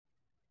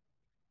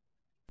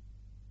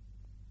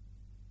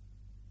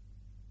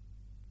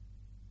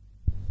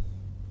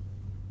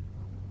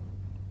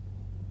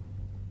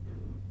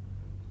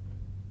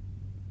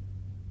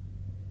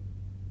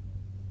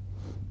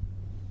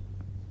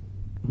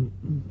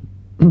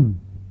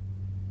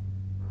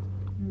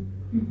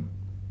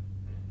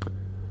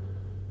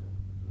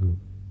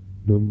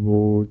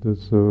Namo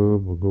tassa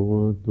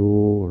bhagavato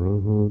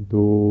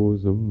arahato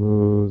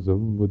samma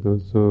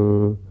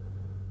sambuddhassa.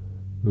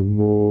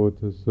 Namo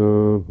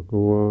tassa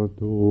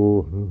bhagavato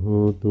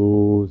arahato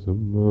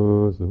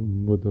samma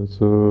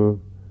sambuddhassa.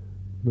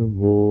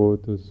 Namo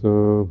tassa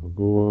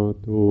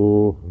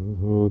bhagavato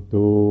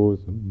arahato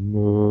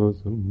samma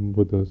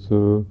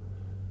sambuddhassa.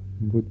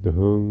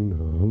 Buddhang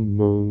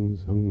dhammang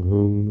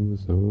sanghang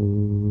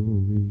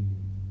namasami.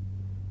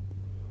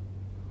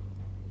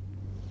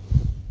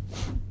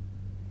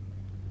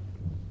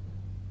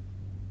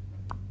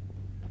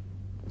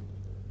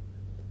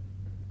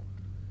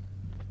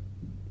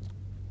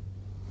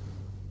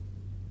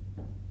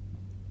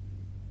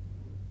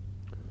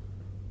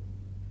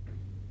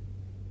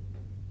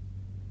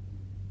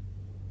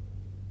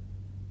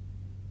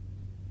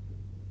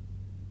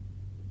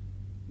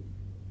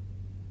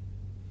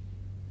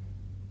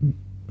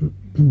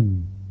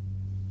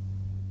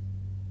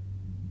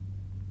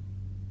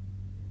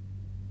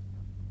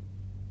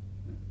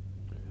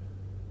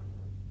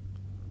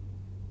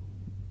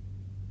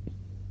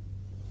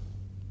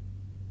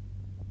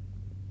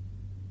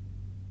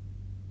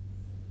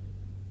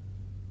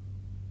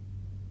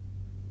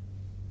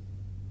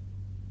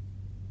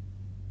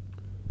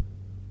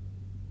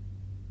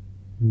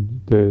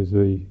 There's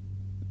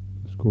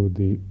it's called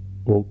the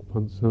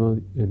Orkpansa,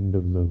 the end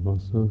of the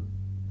Vasa.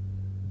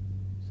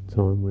 It's a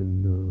time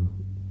when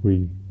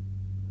we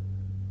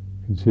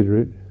consider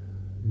it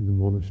in the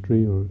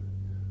monastery, or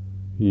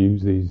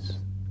use these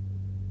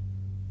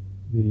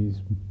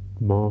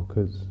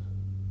markers,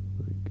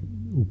 like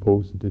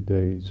Uposita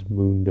days,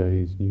 moon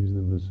days, use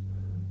them as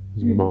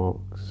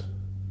marks.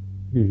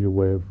 Gives you a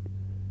way of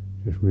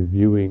just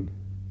reviewing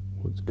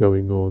what's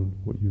going on,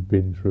 what you've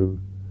been through,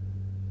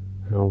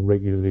 how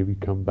regularly we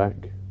come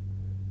back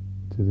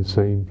to the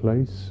same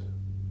place,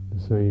 the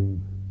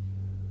same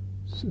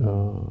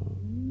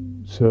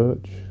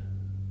search,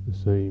 the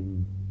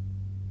same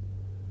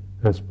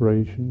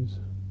aspirations.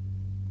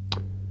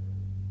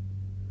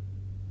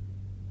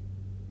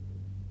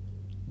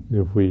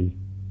 If we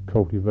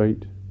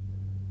cultivate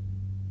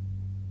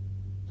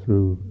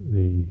through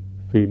the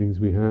feelings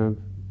we have,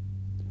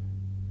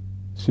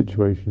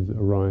 situations that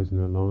arise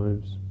in our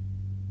lives,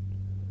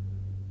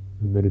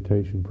 the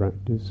meditation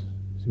practice,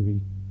 so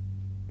we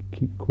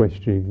keep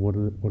questioning what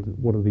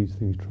are these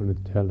things trying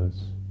to tell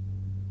us.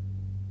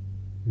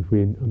 If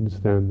we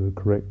understand them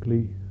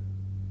correctly,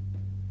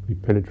 we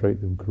penetrate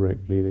them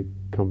correctly, they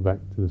come back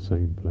to the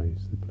same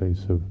place, the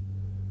place of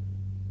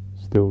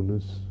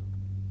stillness,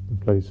 the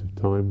place of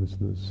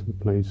timelessness, the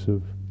place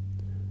of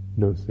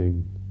no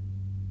thing,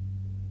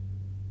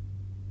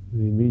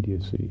 the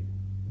immediacy,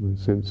 the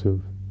sense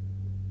of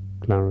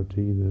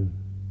clarity, the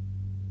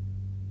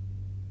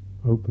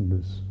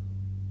openness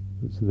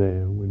that's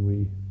there when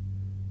we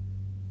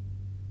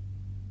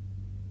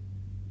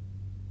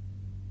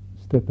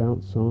step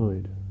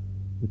outside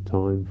the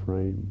time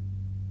frame,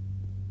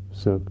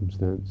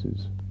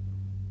 circumstances,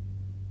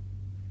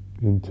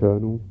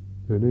 internal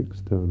and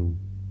external.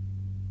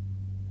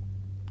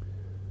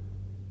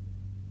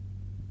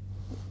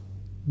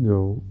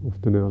 Now,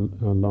 often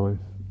our life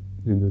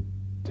in the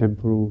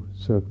temporal,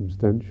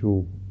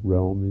 circumstantial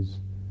realm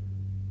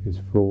is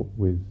fraught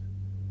with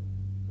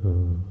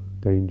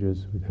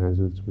dangers, with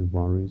hazards, with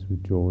worries,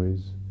 with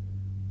joys,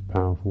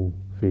 powerful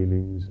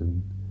feelings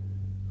and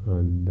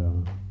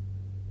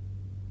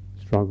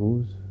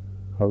struggles,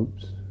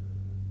 hopes,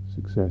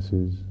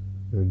 successes,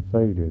 and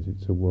failures.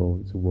 It's a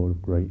world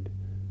of great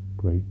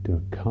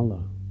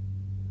colour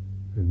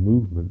and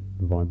movement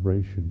and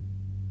vibration.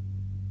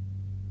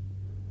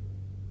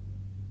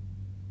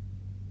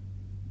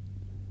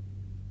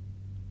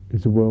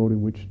 It's a world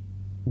in which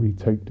we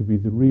take to be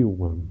the real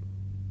one,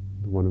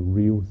 the one of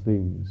real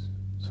things,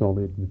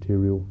 solid,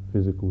 material,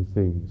 physical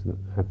things that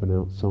happen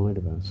outside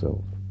of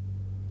ourselves.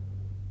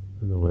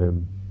 And I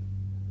am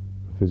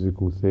a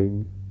physical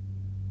thing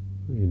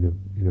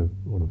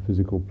on a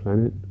physical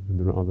planet, and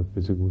there are other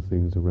physical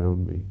things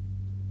around me.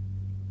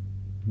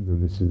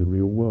 And this is the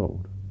real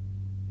world.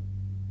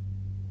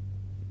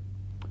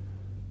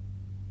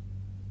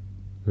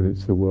 And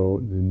it's the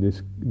world in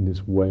this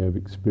way of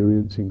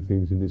experiencing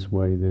things in this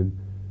way. Then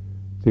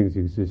things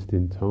exist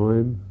in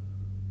time.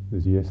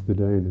 There's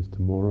yesterday and there's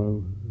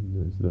tomorrow, and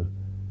there's the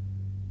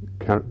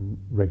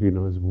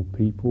recognizable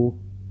people.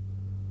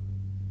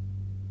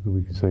 And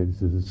we can say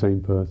this is the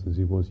same person as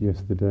he was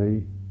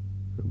yesterday,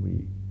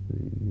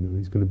 and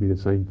he's going to be the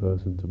same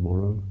person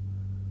tomorrow,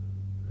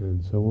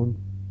 and so on.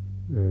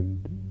 And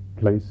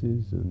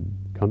places and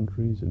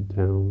countries and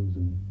towns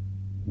and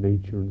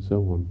nature and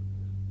so on.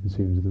 It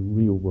seems that the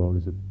real world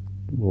is a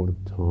world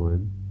of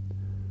time,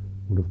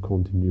 a world of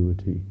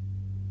continuity.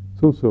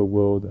 It's also a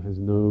world that has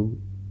no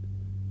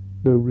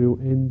real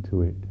end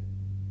to it.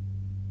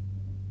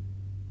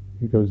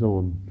 It goes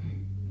on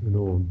and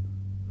on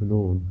and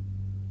on.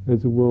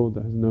 It's a world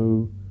that has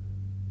no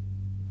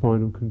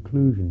final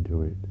conclusion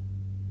to it.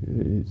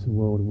 It's a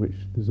world in which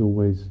there's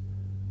always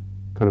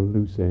kind of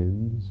loose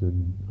ends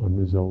and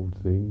unresolved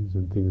things,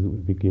 and things that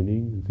we're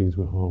beginning, and things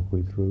we're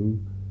halfway through,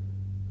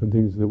 and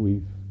things that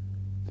we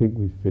think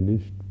we've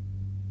finished,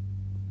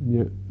 and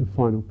yet the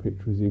final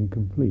picture is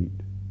incomplete.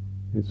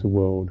 It's a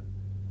world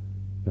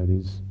that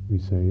is, we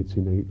say, it's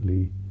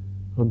innately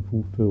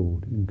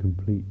unfulfilled,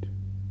 incomplete,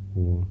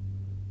 or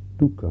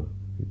dukkha.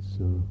 It's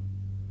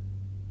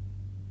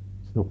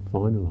not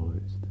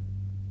finalized.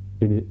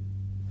 In it,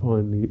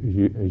 finally,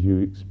 as you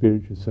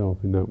experience yourself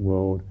in that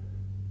world,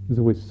 there's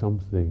always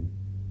something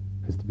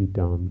has to be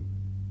done,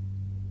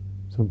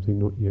 something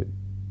not yet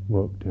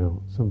worked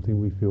out, something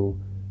we feel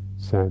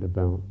sad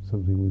about,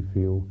 something we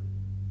feel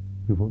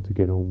we want to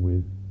get on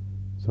with,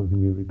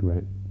 something we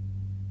regret.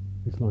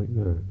 It's like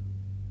that.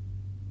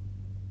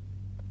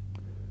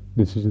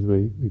 This is the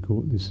way we call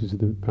it, this is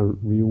the apparent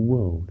real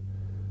world.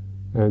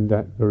 And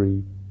that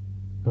very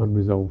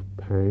unresolved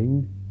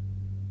pang,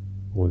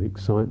 or the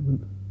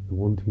excitement, the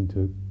wanting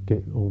to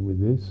get on with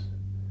this,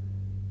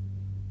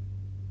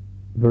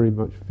 very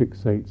much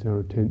fixates our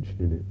attention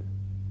in it.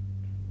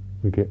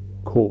 We get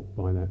caught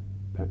by that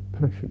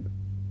passion.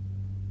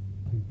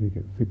 We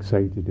get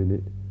fixated in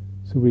it.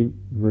 So we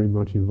very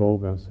much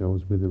involve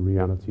ourselves with the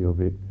reality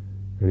of it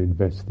and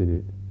invest in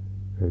it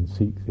and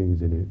seek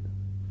things in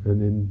it.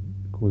 And then,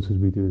 of course, as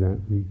we do that,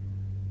 we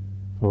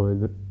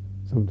find that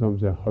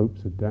sometimes our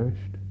hopes are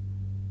dashed,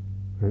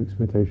 our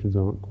expectations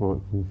aren't quite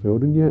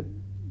fulfilled, and yet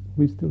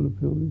we still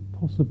feel it's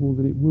possible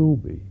that it will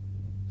be.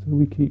 So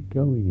we keep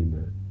going in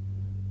that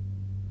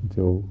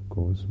until, of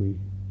course, we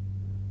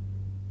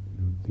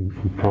we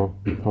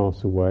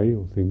pass away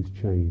or things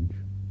change.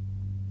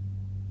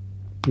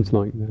 It's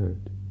like that.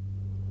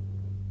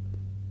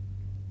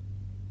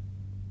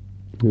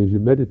 As you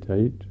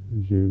meditate,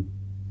 as you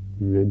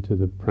enter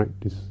the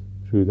practice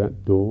through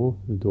that door,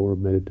 the door of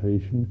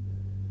meditation,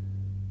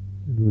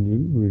 when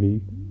you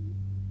really,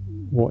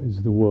 what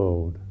is the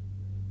world?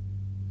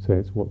 Say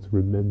it's what's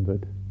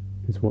remembered,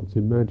 it's what's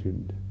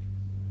imagined,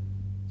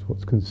 it's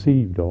what's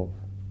conceived of.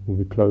 When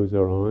we close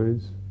our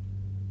eyes,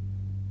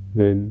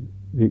 then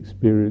the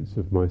experience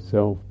of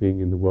myself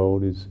being in the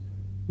world is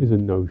a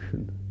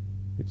notion.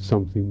 It's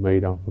something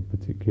made up of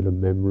particular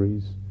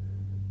memories,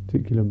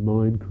 particular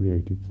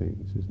mind-created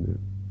things, isn't it?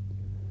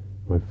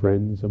 My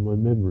friends are my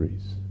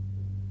memories.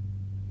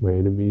 My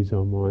enemies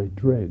are my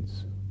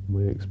dreads,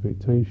 my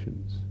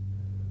expectations,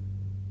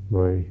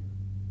 my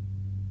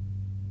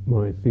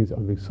things that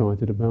I'm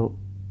excited about.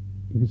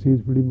 You can see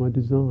it's really my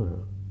desire,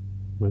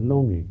 my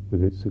longing,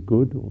 whether it's a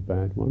good or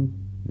bad one.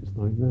 It's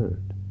like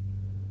that.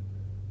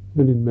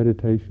 And in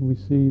meditation we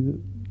see that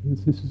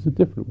this is a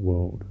different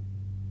world.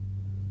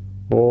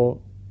 Or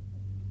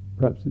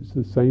perhaps it's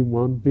the same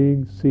one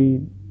being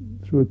seen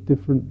through a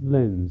different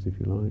lens, if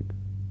you like.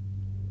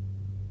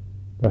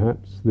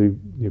 Perhaps the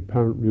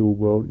apparent real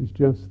world is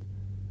just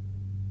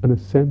an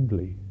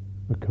assembly,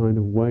 a kind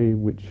of way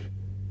in which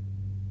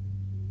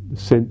the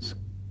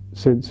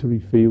sensory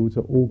fields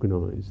are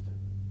organized,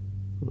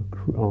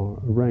 are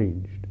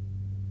arranged.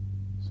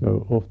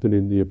 So often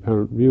in the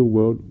apparent real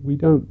world we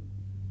don't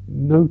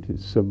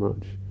notice so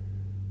much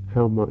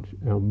how much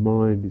our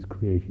mind is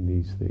creating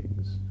these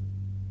things.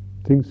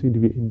 Things seem to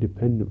be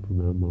independent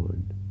from our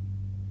mind.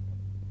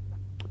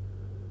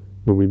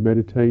 When we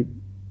meditate,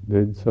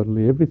 then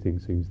suddenly everything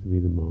seems to be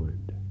the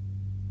mind.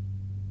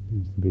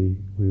 Seems to be,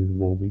 the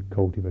more we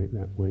cultivate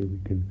that way, we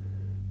can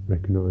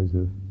recognize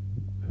the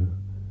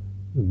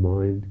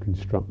mind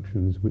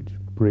constructions which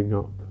bring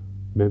up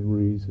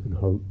memories and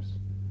hopes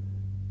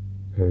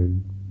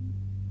and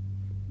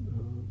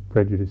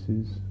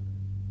prejudices,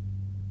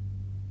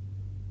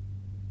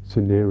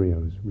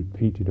 scenarios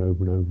repeated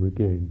over and over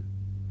again.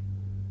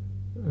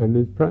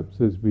 And perhaps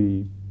as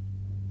we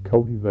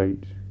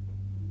cultivate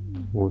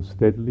more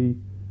steadily,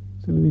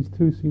 suddenly these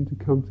two seem to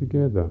come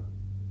together.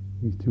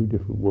 These two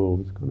different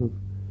worlds kind of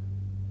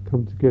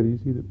come together. You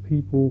see that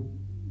people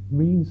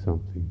mean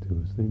something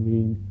to us. They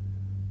mean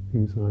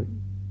things like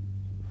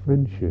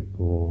friendship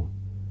or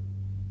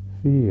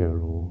fear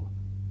or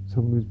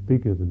someone who's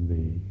bigger than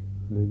me,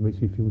 and it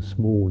makes me feel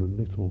small and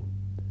little.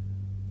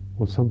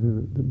 Or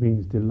something that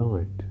means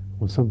delight,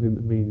 or something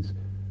that means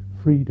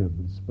freedom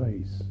and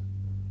space,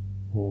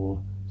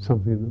 or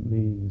something that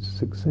means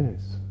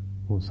success,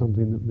 or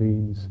something that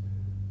means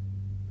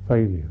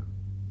failure.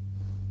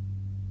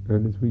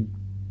 And as we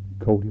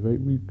cultivate,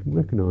 we can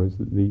recognize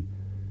that the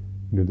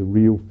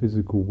real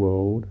physical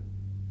world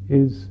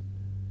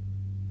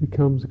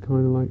becomes a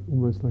kind of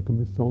almost like a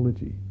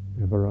mythology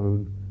of our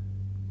own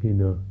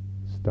inner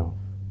stuff,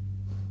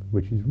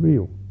 which is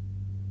real.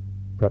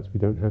 Perhaps we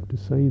don't have to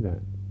say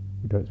that.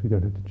 We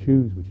don't have to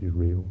choose which is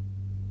real.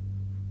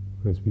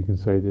 As we can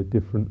say, there are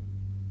different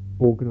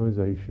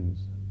organizations,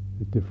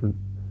 there are different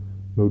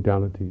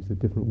modalities, there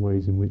are different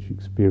ways in which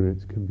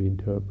experience can be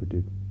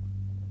interpreted.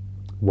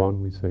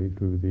 One, we say,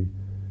 through the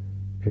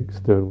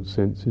external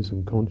senses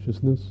and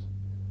consciousness,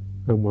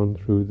 and one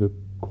through the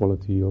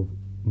quality of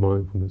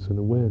mindfulness and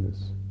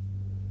awareness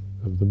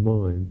of the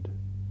mind.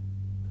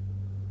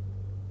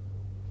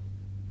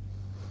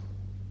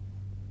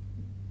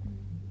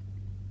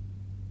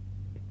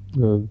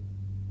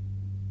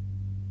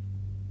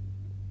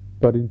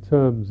 But in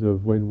terms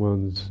of when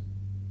one's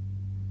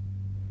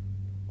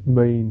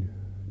main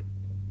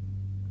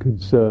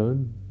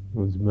concern,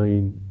 one's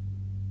main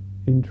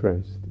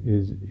interest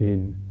is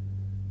in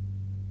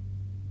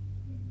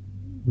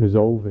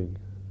resolving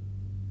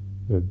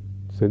the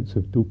sense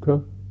of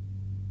dukkha,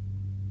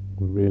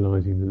 or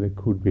realizing that there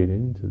could be an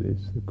end to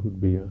this, there could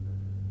be a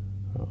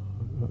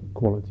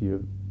quality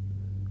of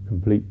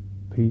complete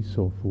peace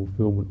or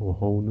fulfillment or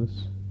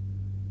wholeness,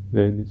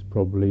 then it's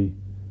probably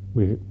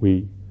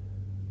we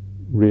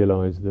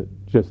realize that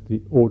just the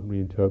ordinary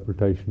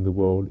interpretation of the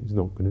world is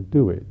not going to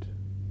do it.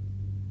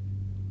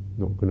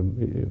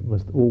 It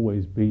must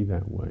always be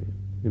that way.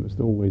 It must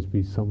always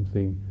be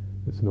something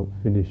that's not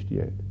finished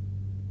yet,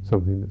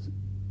 something that's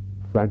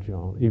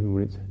fragile, even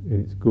when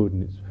it's good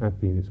and it's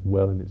happy and it's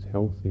well and it's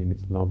healthy and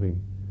it's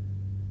loving.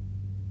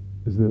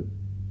 There's the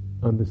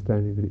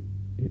understanding that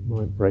it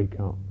might break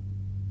up,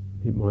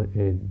 it might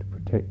end,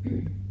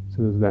 protected.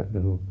 So there's that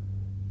little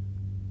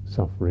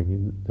suffering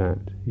in that,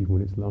 even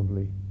when it's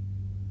lovely.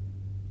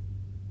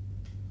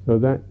 So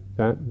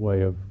that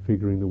way of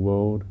figuring the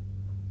world,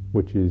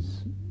 which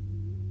is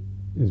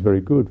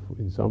very good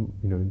in some,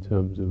 in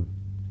terms of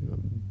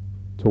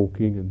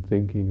talking and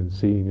thinking and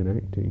seeing and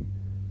acting,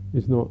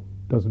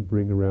 doesn't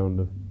bring around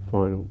the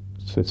final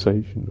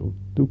cessation of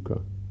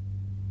dukkha.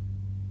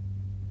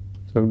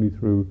 It's only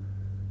through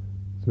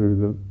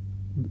the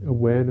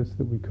awareness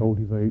that we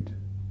cultivate,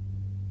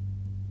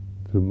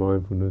 through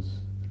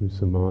mindfulness, through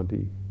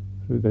samadhi,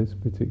 through this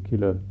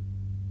particular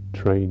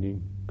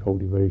training,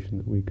 cultivation,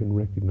 that we can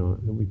recognize,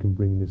 that we can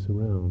bring this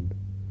around.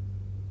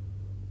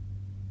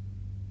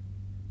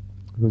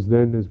 Because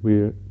then, as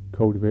we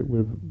cultivate,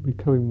 we're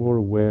becoming more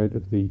aware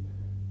of the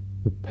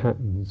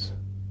patterns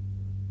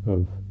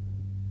of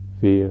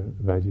fear,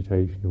 of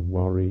agitation, of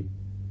worry,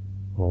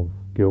 of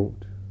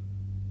guilt,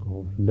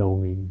 of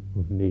longing,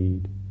 of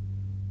need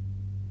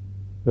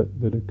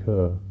that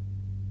occur,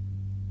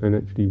 and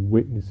actually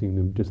witnessing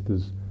them just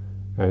as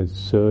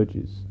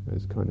surges,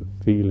 as kind of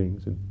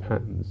feelings and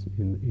patterns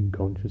in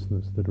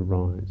consciousness that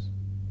arise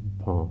and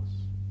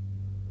pass.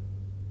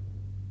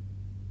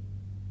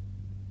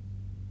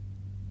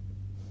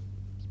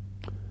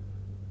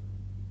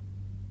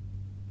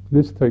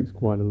 This takes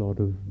quite a lot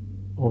of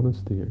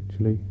honesty,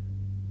 actually,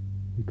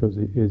 because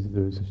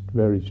there's a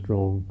very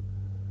strong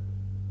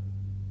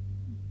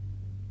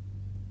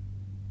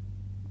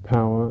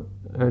power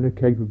and a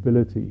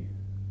capability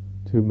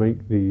to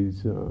make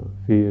these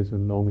fears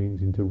and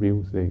longings into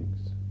real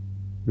things,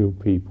 real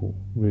people,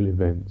 real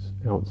events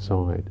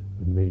outside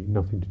of me,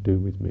 nothing to do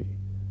with me,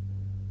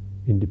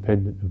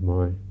 independent of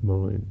my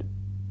mind.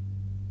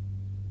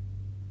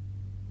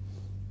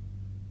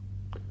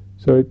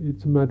 So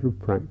it's a matter of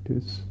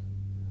practice.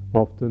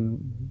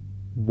 Often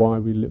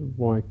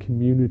why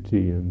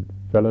community and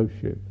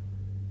fellowship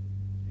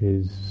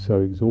is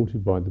so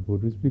exalted by the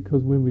Buddha is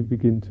because when we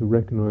begin to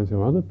recognize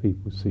how other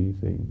people see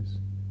things,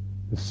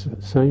 the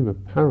same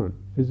apparent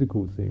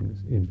physical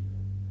things in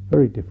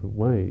very different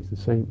ways, the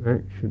same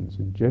actions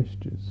and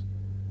gestures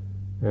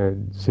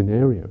and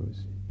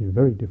scenarios in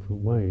very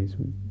different ways,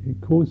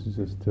 it causes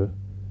us to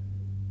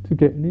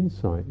get an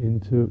insight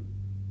into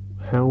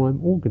how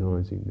I'm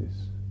organizing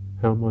this,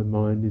 how my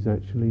mind is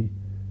actually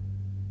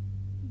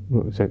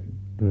not exactly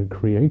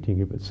creating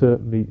it, but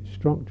certainly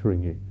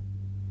structuring it.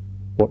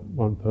 What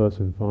one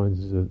person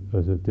finds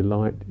as a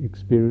delight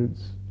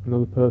experience,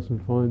 another person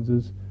finds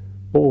as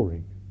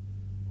boring,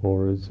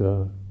 or as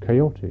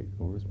chaotic,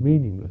 or as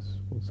meaningless.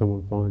 What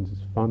someone finds as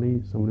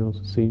funny, someone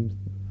else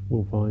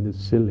will find as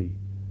silly.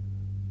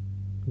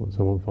 What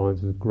someone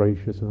finds as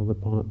gracious, another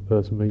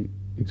person may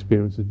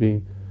experience as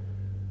being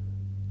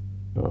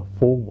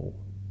formal.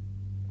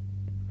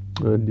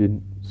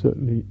 And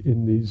certainly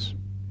in these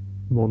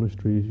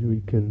monasteries,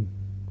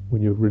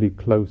 when you're really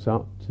close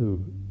up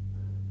to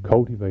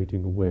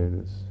cultivating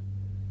awareness,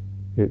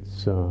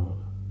 it's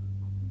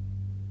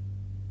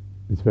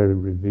very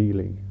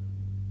revealing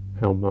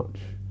how much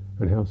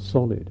and how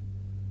solid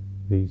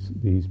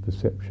these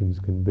perceptions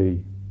can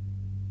be.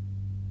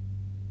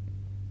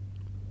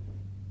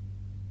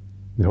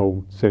 The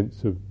whole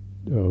sense of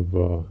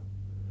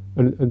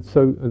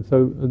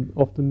and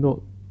often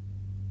not,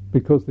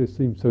 because they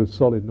seem so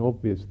solid and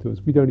obvious to us,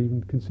 we don't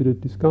even consider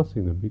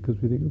discussing them, because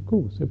we think, of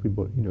course,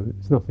 everybody,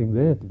 there's nothing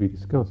there to be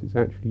discussed, it's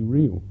actually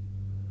real.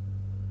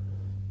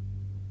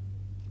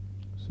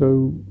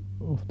 So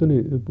often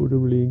the Buddha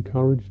really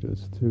encouraged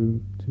us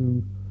to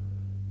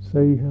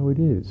say how it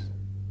is,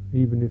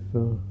 even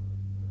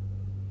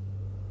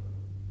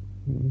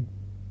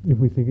if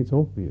we think it's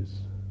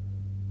obvious.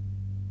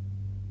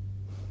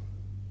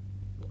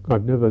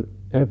 I've never,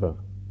 ever,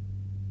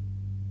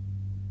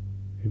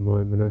 in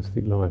my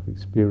monastic life,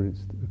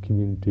 experienced a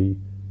community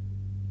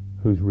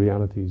whose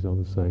realities are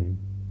the same.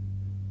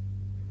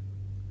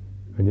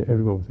 And yet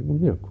everyone will think, well,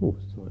 yeah, of course,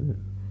 it's like that.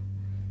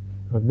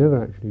 I've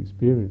never actually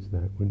experienced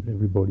that when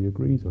everybody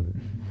agrees on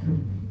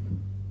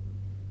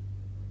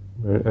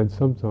it. And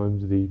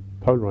sometimes the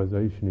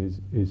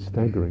polarization is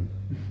staggering.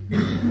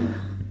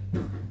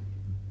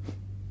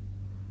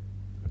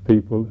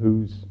 people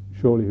whose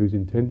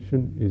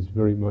intention is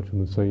very much on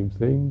the same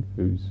thing,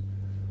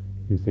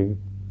 you think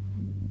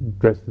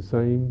dress the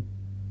same,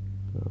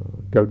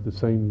 go to the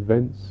same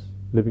events,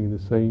 living in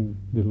the same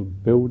little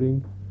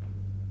building,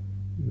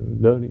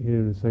 learning,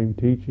 hearing the same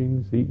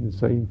teachings, eating the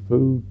same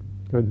food,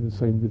 going through the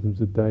same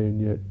rhythms of day, and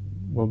yet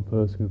one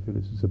person can feel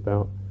this is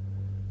about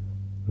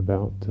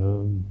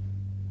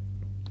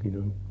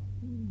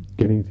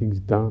getting things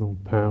done, or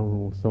power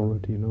or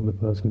authority. Another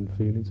person can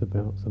feel it's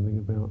about something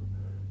about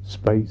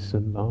space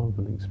and love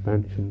and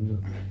expansion.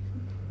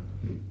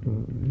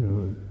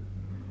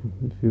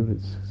 You feel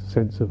it's a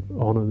sense of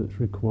honour that's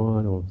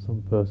required, or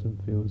some person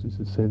feels it's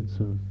a sense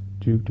of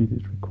duty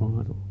that's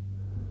required.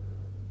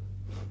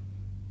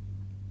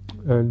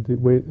 And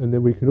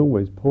then we can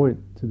always point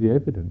to the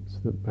evidence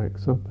that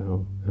backs up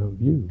our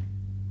view.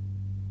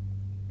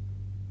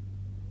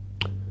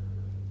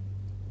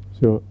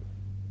 So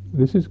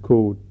this is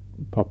called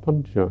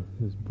papancha.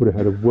 This Buddha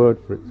had a word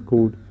for it. It's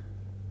called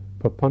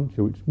papancha,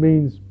 which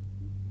means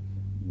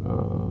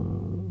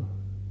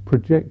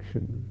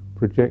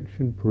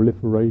projection,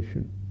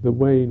 proliferation. The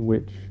way in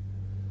which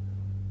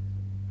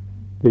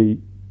the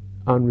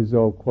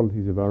unresolved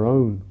qualities of our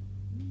own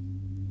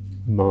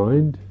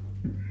mind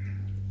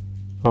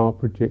are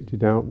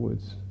projected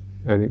outwards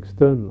and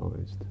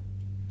externalized.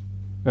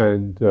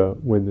 And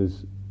when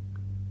there's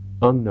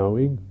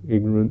unknowing,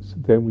 ignorance,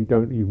 then we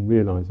don't even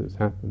realize it's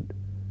happened.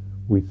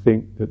 We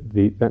think that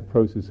that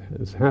process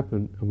has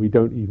happened, and we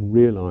don't even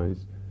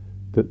realize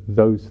that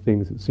those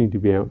things that seem to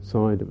be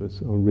outside of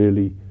us are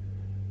really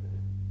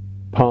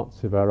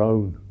parts of our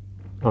own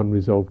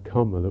unresolved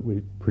karma that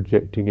we're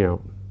projecting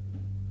out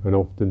and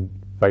often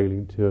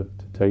failing to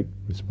take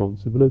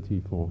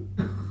responsibility for.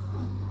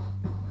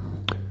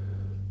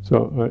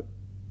 So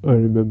I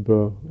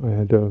remember I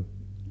had a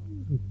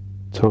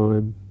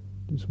time,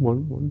 just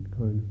one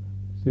kind of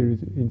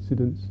series of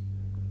incidents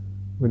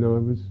when I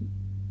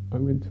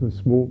went to a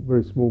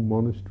very small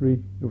monastery.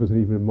 It wasn't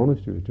even a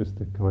monastery, it was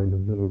just a kind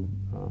of little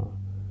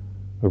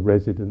a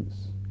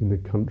residence in the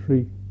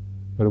country,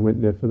 and I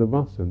went there for the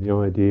vassa, and the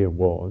idea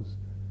was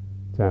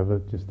to have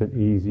just an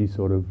easy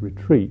sort of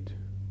retreat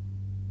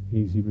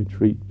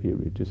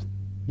period, just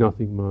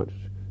nothing much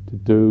to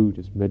do,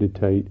 just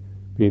meditate,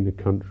 be in the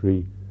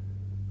country.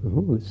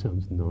 Oh, this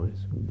sounds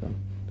nice.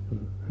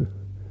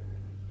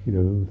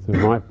 So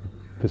my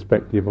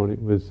perspective on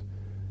it was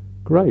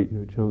great,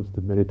 a chance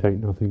to meditate,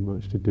 nothing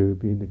much to do,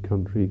 be in the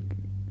country,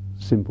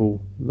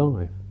 simple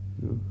life.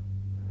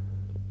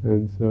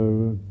 And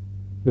so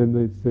then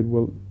they said,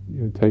 well,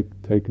 take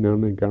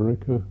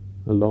Nanagarika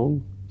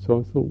along. So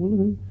I thought,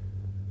 well,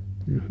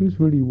 who's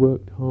really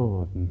worked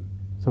hard and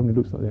somebody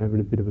looks like they're having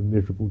a bit of a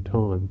miserable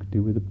time, could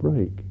do with a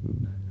break.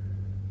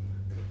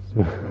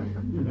 So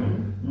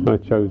I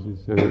chose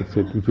this, and I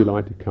said, would you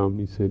like to come?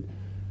 And he said,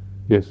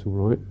 yes, all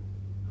right.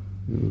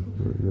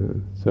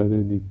 So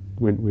then he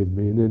went with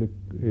me, and then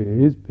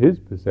his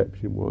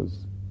perception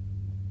was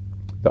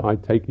that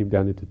I'd taken him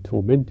down there to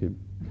torment him.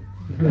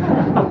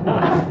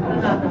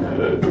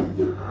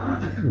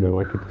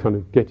 I could kind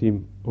of get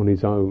him on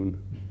his own,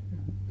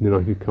 and then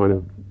I could kind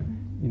of,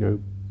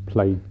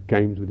 play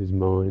games with his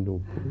mind,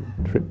 or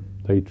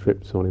lay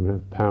trips on him, and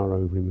have power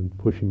over him, and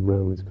push him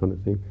around, this kind of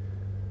thing.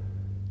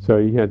 So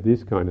he had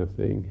this kind of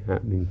thing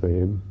happening for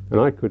him,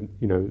 and I couldn't,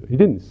 he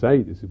didn't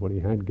say this is what he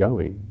had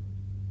going,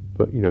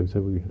 but,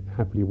 so we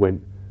happily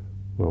went,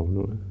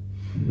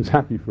 was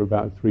happy for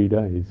about 3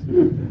 days,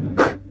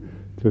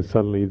 till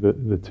suddenly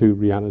the two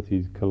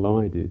realities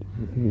collided.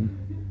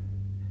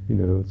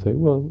 I'd say,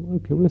 well,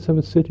 okay, let's have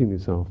a sitting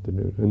this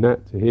afternoon, and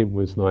that to him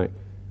was like,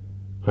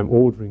 I'm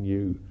ordering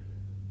you,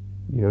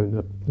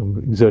 I'm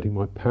exerting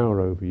my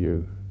power over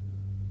you.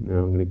 Now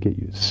I'm going to get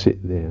you to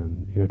sit there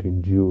and you have to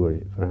endure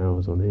it for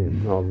hours on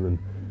end, rather than,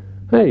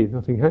 hey,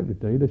 nothing happened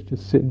today, let's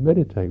just sit and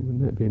meditate.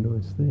 Wouldn't that be a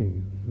nice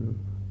thing?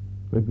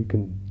 Maybe we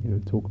can,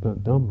 talk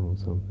about Dhamma or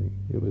something.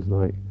 It was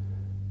like,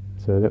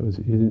 so that was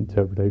his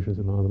interpretation, was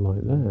rather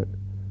like that.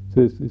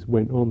 So this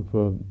went on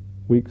for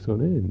weeks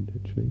on end,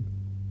 actually.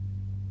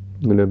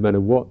 And no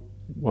matter what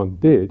one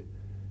did,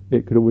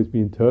 it could always be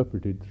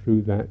interpreted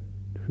through that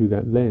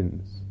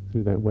lens,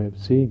 through that way of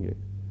seeing it.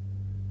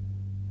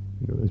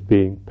 As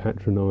being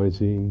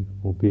patronising,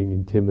 or being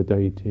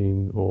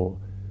intimidating, or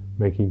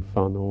making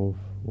fun of,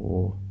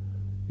 or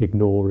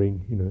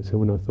ignoring. So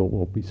when I thought,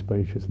 well, be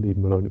spacious, leave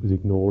him alone, it was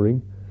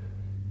ignoring.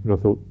 When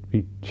I thought,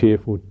 be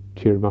cheerful,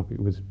 cheer him up, it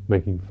was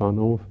making fun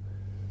of.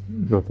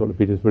 And I thought it'd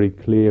be just very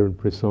clear and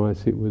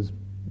precise, it was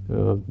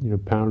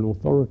power and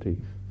authority.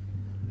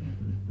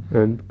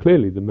 And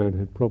clearly the man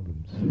had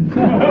problems.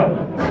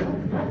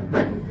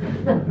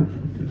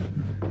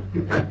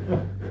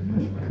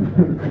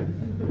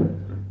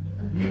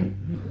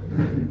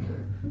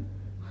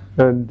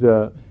 And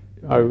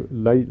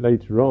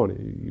later on,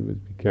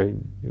 it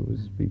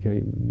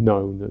became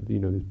known that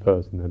this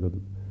person had a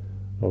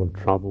lot of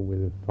trouble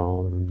with her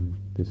father and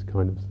this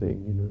kind of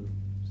thing.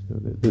 So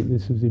that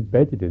this was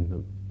embedded in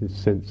them. This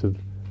sense of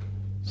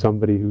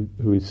somebody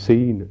who's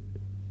seen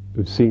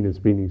as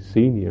being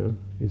senior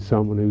is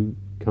someone who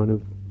kind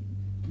of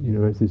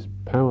has this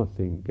power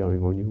thing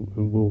going on,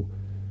 and will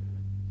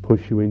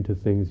push you into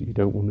things that you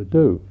don't want to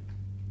do.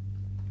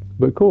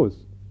 But of course,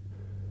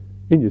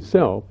 in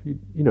yourself, so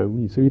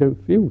you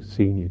don't feel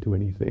senior to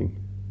anything.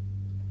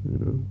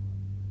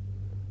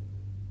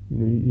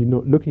 You're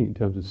not looking in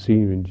terms of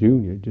senior and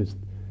junior, just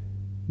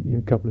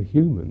a couple of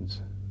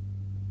humans.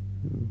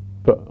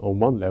 But on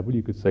one level,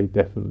 you could say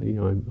definitely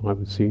I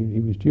was senior, he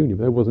was junior.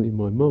 But that wasn't in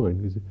my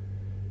mind, because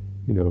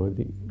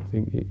I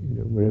think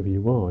wherever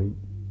you are,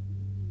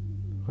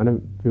 I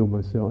don't feel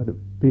myself.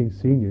 Being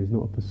senior is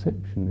not a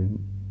perception.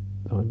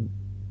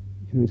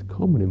 It's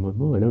common in my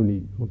mind,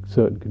 only on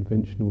certain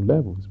conventional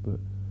levels. But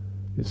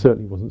it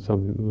certainly wasn't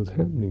something that was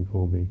happening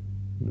for me.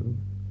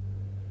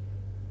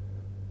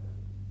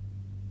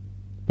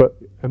 But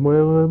am I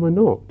or am I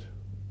not?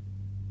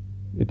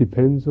 It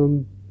depends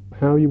on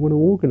how you want to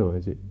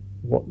organise it.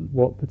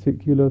 What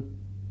particular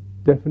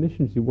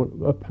definitions you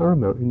want are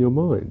paramount in your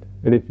mind.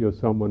 And if you're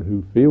someone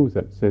who feels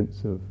that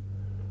sense of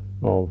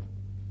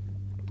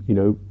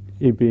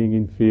it being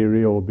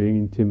inferior or being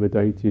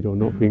intimidated or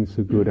not being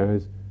so good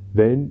as,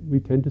 then we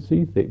tend to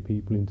see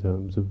people in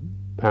terms of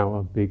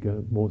power,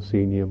 bigger, more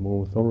senior,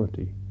 more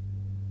authority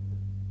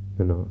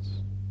than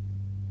us.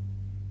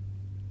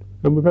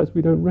 And perhaps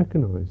we don't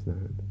recognise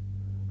that.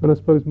 And I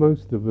suppose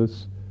most of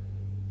us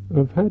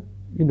have had,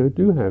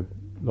 do have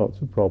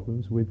lots of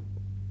problems with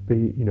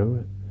in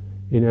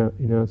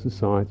our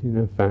society, in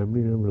our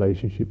family, in our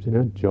relationships, in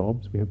our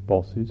jobs. We have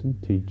bosses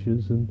and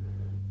teachers and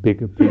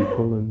bigger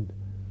people and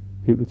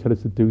people who tell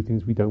us to do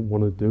things we don't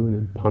want to do and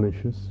then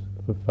punish us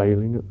for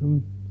failing at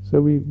them.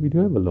 So we do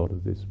have a lot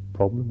of this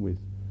problem with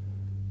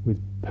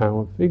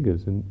power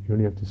figures, and you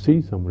only have to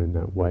see someone in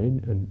that way,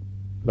 and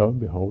lo and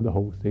behold, the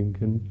whole thing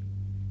can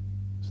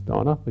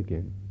start up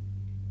again.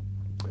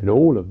 And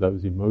all of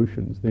those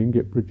emotions then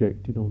get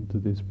projected onto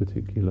this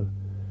particular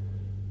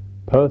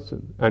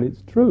person. And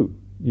it's true.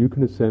 You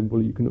can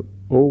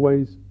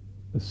always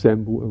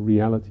assemble a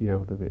reality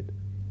out of it.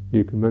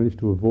 You can manage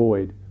to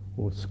avoid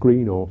or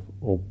screen off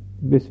or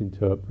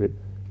misinterpret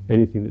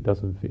anything that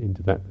doesn't fit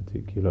into that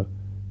particular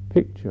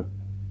picture.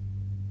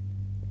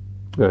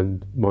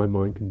 And my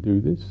mind can do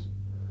this.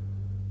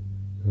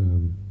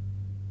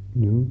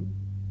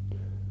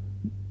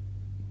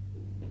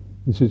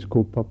 This is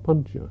called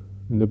papancha.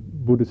 And the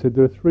Buddha said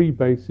there are three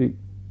basic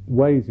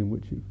ways in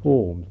which it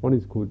forms. One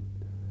is called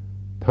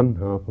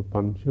tanha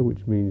papancha,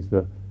 which means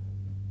the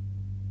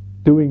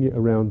doing it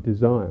around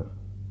desire,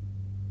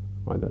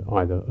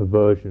 either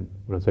aversion.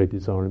 When I say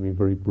desire, I mean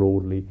very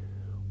broadly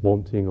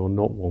wanting or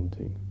not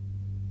wanting.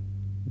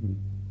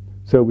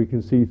 So we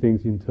can see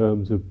things in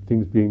terms of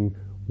things being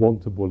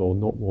wantable or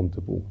not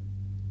wantable,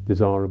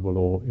 desirable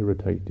or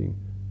irritating.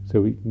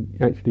 So we can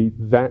actually,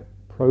 that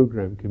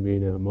program can be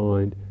in our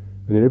mind,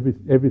 and then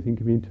everything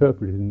can be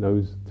interpreted in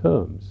those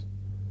terms.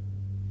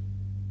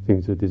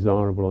 Things are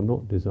desirable or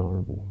not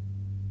desirable.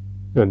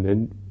 And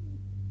then,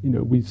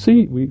 we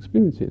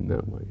experience it in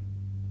that way.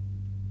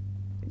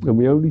 And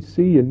we only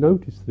see and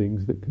notice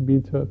things that can be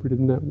interpreted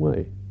in that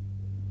way.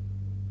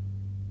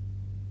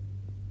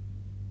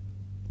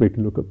 We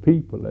can look at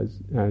people as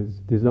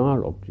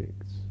desire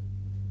objects.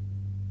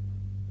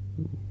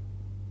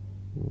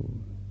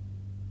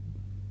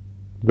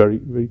 Very,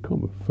 very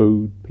common.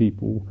 Food,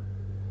 people,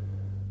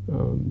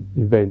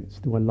 events.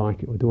 Do I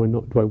like it or do I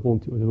not? Do I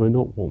want it or do I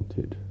not want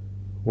it?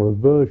 Or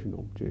aversion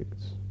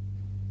objects.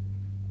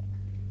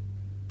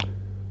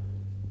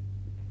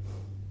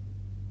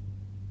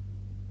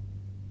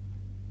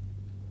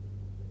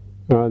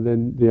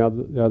 Then the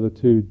other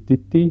two,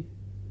 ditthi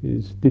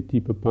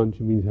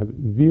papancha means have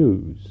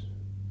views.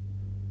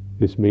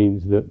 This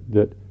means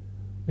that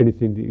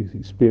anything that is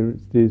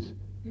experienced is,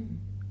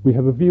 we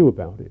have a view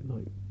about it,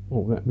 like,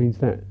 that means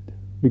that.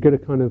 We get a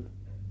kind of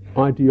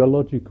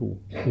ideological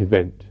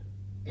event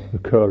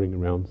occurring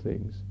around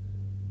things.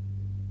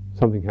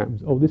 Something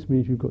happens, this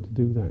means you've got to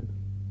do that.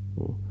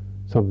 Or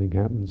something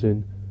happens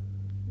and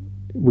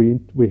we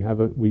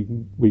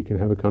can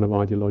have a kind of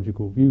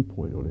ideological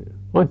viewpoint on it.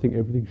 I think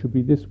everything should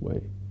be this way.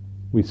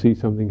 We see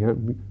something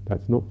happening,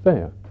 that's not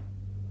fair.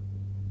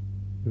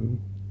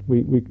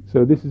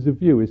 So this is a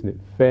view, isn't it?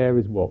 Fair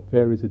is what?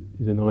 Fair is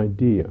an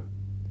idea.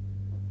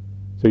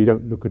 So you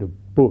don't look at a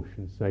bush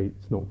and say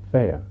it's not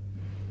fair.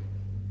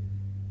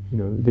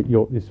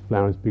 That this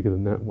flower is bigger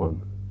than that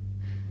one.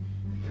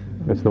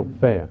 That's not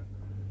fair.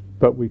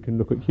 But we can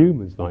look at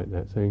humans like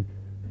that, saying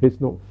it's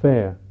not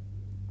fair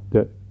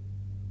that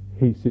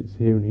he sits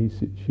here and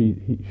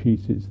she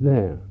sits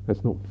there.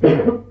 That's not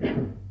fair.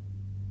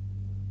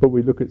 But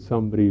we look at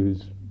somebody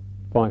who's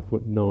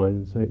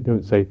 5'9" and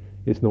don't say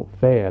it's not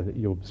fair that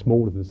you're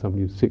smaller than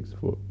somebody who's 6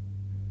 foot.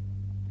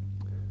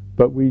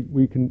 But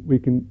we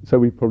can. So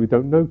we probably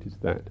don't notice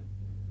that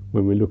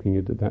when we're looking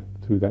at that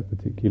through that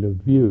particular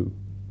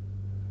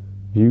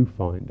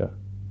viewfinder.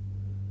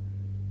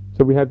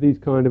 So we have these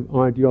kind of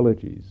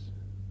ideologies.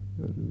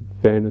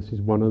 Fairness is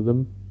one of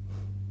them.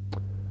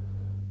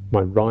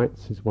 My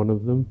rights is one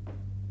of them.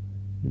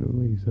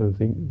 These other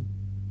things.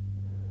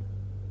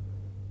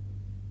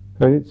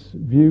 And its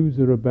views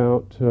are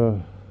about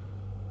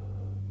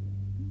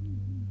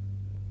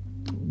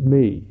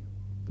me,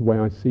 the way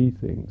I see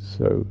things.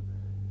 So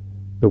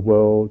the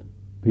world,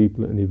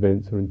 people and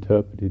events are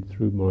interpreted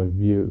through my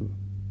view,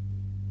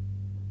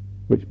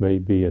 which may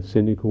be a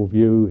cynical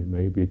view, it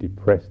may be a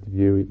depressed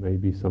view, it may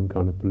be some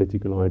kind of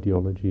political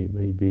ideology, it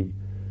may be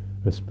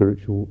a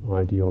spiritual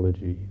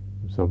ideology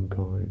of some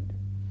kind.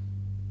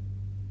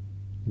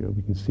 You know,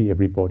 we can see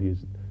everybody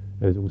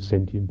as all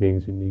sentient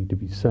beings who need to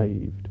be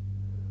saved,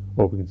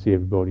 or we can see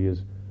everybody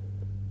as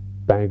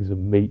bags of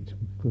meat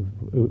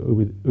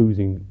with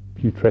oozing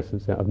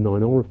putrescence out of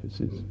 9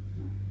 orifices,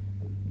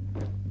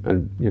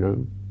 and you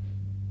know,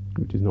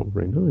 which is not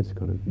very nice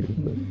kind of view.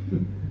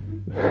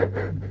 But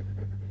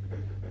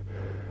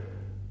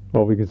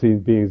or we can see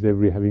beings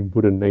every having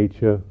Buddha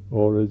nature,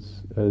 or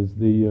as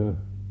the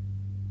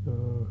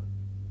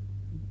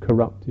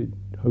corrupted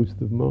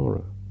host of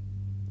Mara.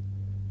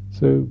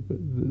 So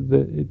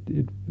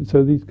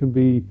so these can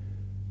be,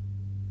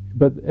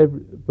 but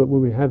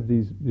when we have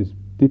this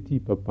ditthi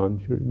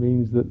papancha, it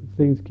means that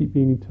things keep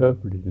being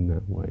interpreted in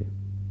that way.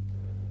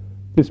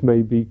 This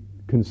may be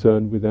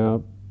concerned with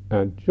our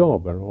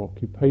job, our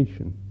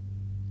occupation.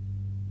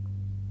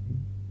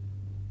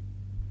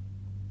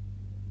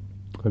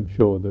 I'm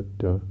sure that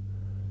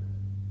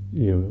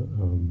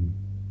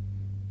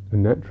a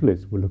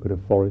naturalist will look at a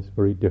forest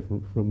very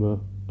different from a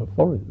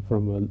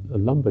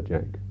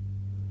lumberjack.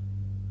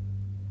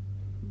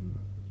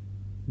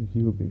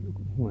 You would be,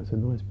 oh, it's a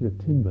nice bit of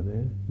timber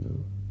there. You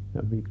know,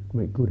 that'd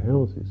make good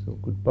houses or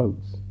good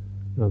boats.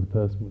 Another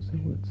person will say,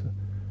 well, it's a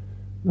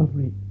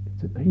lovely,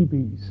 it's an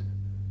ABs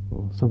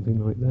or something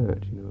like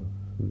that. You know,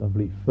 a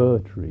lovely fir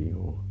tree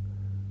or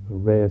a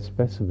rare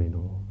specimen,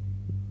 or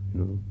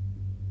you know.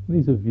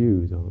 These are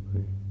views, aren't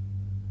they?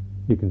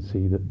 You can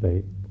see that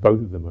both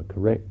of them are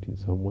correct in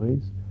some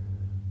ways,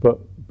 but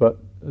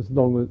as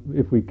long as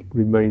if we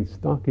remain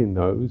stuck in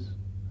those,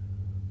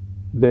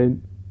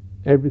 then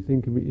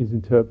everything is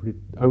interpreted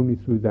only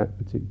through that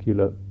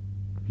particular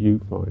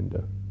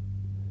viewfinder,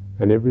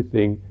 and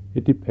everything,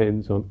 it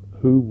depends on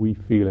who we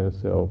feel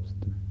ourselves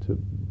to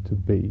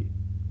be,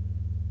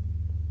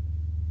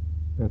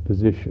 our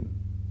position.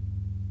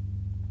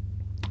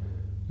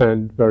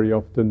 And very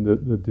often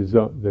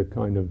the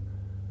kind of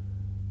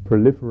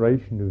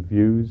proliferation of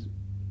views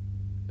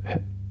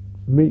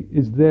for me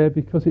is there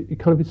because it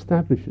kind of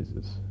establishes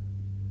us.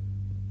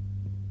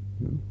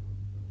 You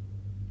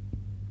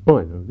know,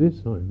 I know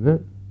this, I know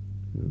that.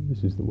 You know,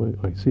 this is the way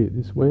I see it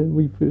this way, and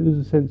we feel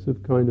there's a sense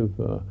of kind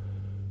of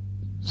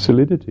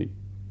solidity,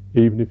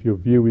 even if your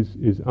view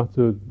is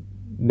utter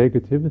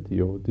negativity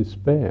or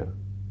despair,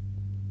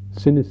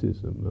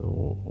 cynicism,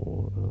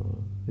 or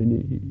and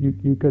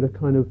you get a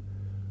kind of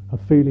a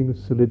feeling of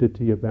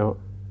solidity about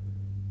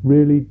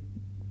really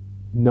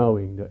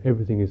knowing that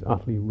everything is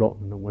utterly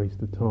rotten and a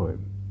waste of time,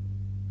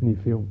 and you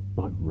feel,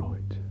 I'm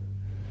right.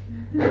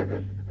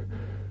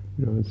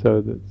 You know,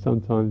 so that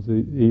sometimes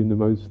even the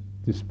most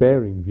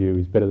despairing view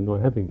is better than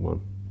not having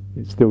one.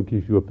 It still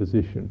gives you a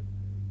position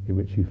in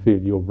which you feel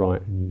you're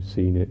right and you've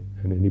seen it,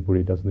 and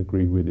anybody who doesn't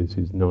agree with this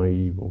is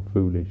naive or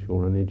foolish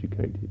or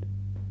uneducated.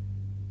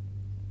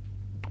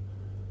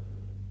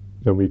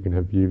 And we can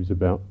have views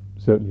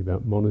certainly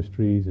about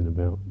monasteries and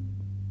about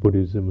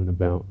Buddhism and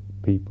about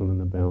people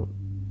and about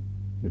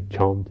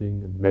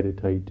chanting and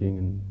meditating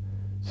and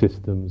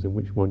systems and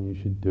which one you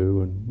should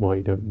do and why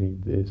you don't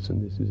need this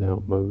and this is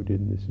outmoded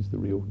and this is the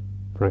real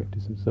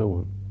practice and so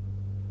on.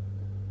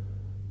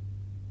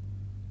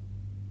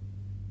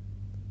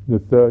 The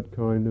third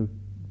kind of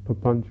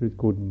papancha is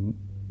called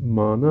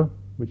mana,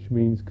 which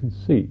means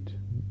conceit.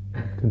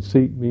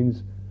 Conceit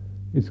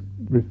is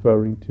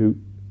referring to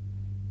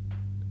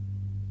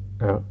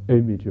our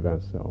image of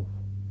ourselves.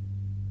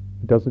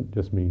 It doesn't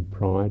just mean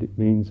pride, it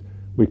means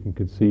we can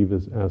conceive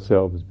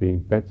ourselves as being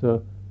better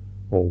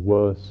or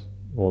worse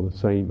or the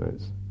same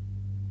as.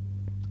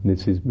 And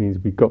this means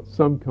we've got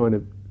some kind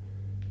of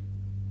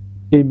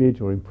image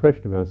or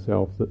impression of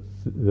ourselves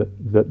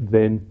that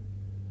then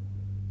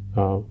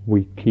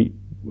we keep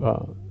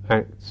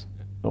acts,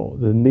 or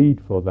the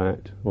need for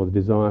that or the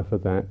desire for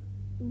that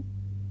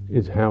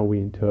is how we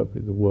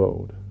interpret the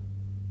world.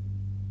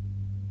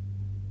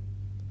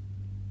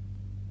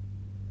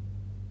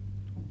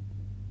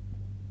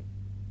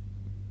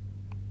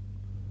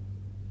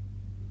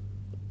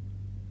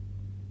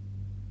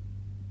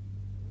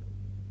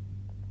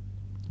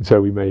 So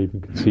we may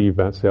even conceive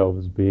ourselves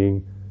as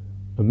being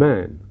a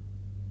man,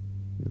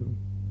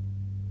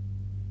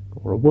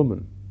 or a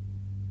woman,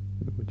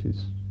 which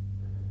is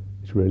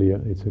really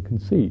it's a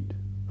conceit.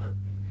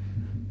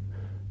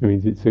 It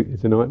means it's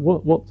an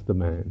what's the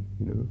man?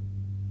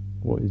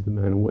 What is the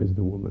man and what is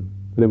the woman?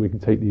 But then we can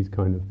take these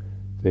kind of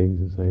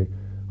things and say,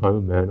 I'm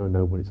a man, I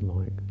know what it's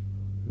like.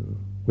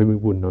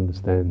 Women wouldn't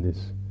understand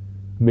this.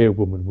 A mere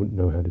woman wouldn't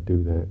know how to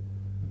do that.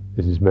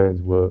 This is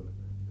man's work.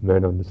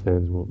 Man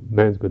understands what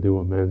man's got to do.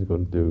 What man's got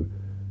to do.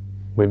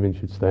 Women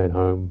should stay at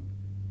home,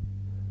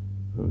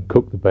 and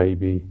cook the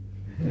baby,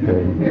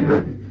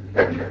 and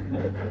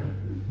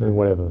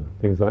whatever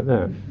things like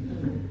that.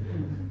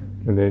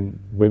 And then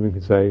women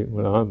can say,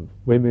 well,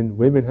 women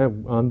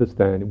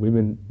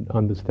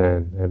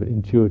understand, they have an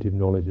intuitive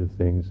knowledge of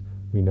things,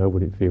 we know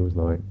what it feels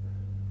like,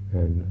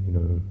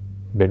 and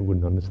men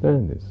wouldn't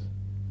understand this,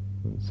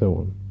 and so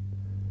on.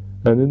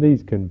 And then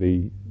these can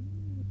be,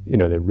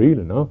 they're real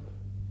enough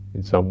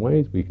in some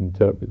ways, we can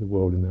interpret the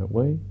world in that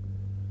way.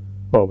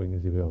 Or we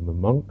can say, well, I'm a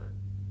monk,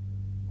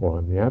 or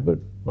I'm the abbot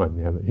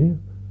here,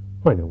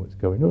 I know what's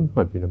going on,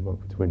 I've been a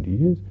monk for 20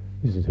 years,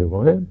 this is who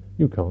I am,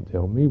 you can't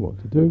tell me what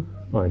to do,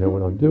 I know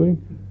what I'm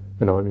doing,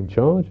 and I'm in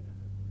charge,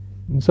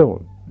 and so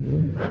on.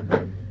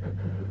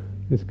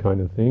 This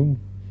kind of thing.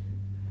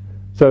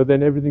 So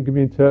then everything can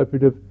be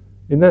interpreted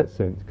in that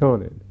sense,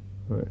 can't it?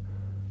 Right.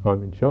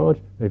 I'm in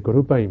charge, they've got to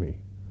obey me.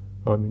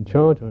 I'm in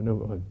charge, I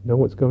know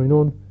what's going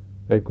on,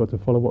 they've got to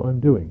follow what I'm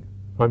doing.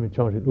 I'm in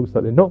charge, it looks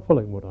like they're not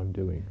following what I'm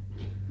doing.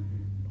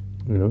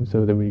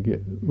 So then we get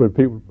where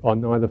people are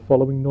neither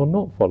following nor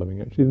not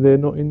following. Actually, they're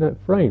not in that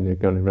frame. They're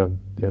going around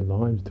their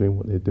lives doing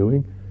what they're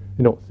doing.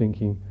 They're not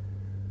thinking,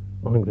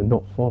 I'm going to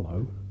not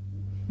follow.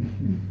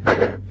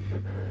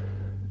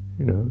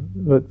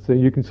 But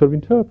you can sort of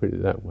interpret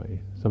it that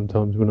way.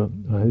 Sometimes when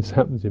this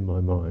happens in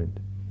my mind,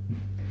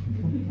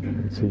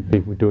 I see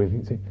people doing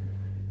things. Saying,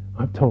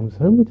 I've told him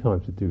so many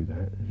times to do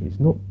that, and he's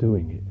not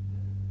doing it.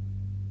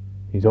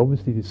 He's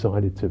obviously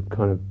decided to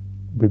kind of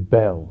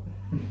rebel.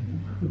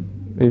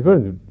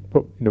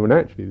 When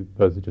actually the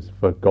person just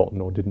forgotten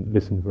or didn't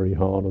listen very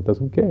hard or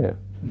doesn't care.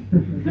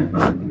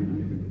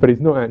 But he's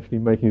not actually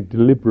making a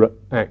deliberate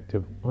act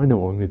of, I know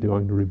what I'm going to do, I'm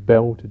going to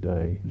rebel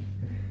today.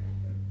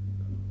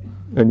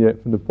 And yet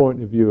from the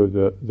point of view of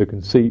the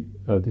conceit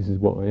of this is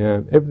what I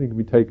am, everything can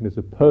be taken as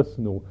a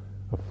personal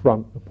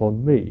affront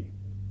upon me,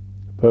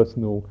 a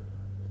personal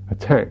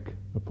attack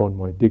upon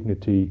my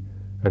dignity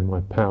and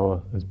my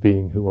power as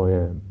being who I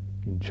am,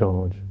 in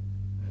charge.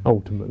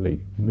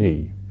 Ultimately,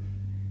 me,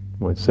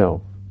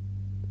 myself.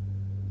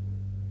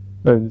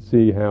 And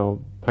see how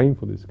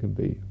painful this can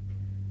be.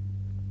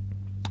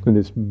 And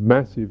this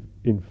massive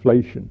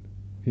inflation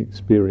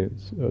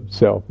experience of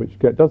self, which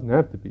doesn't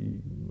have to be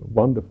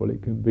wonderful,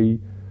 it can be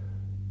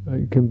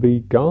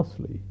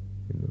ghastly.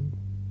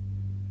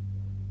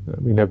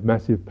 We can have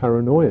massive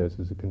paranoias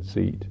as a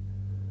conceit.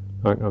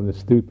 Like, I'm the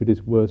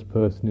stupidest, worst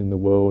person in the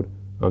world,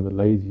 I'm the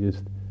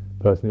laziest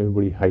person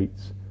everybody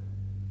hates.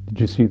 Did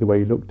you see the way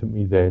he looked at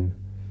me then?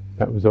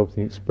 That was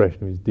obviously an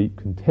expression of his deep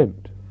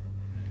contempt.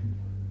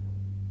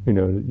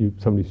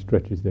 Somebody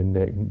stretches their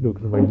neck and look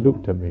at the way he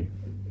looked at me.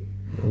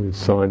 It was a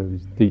sign of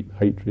his deep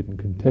hatred and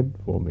contempt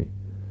for me.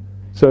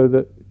 So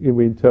that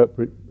we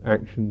interpret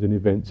actions and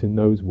events in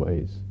those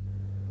ways.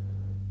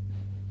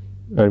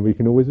 And we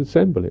can always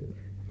assemble it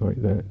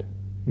like that.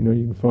 You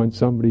can find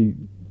somebody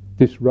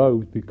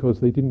disrobed because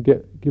they didn't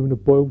get given a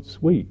boiled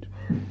sweet.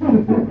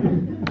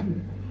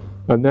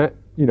 And that,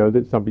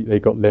 that somebody they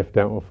got left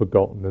out or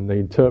forgotten, and they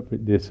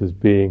interpret this as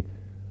being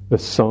a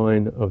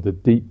sign of the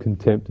deep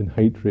contempt and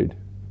hatred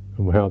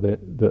and how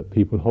that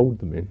people hold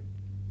them in.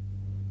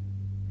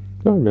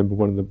 I remember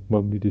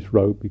one we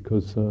disrobed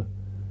because, at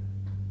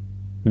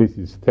least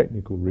his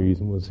technical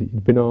reason was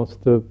he'd been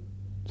asked to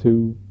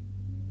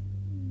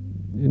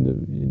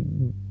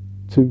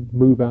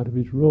move out of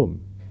his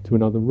room to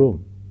another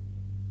room.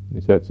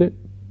 And he said, that's it,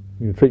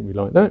 you treat me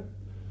like that,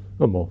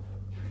 I'm off.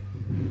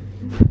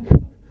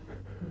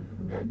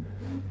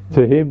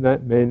 To him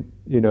that meant,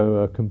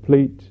 a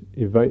complete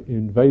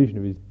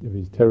invasion of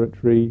his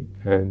territory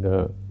and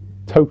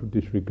total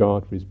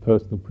disregard for his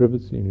personal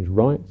privacy and his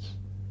rights.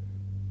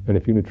 And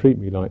if you're going to treat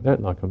me like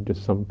that, like I'm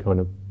just some kind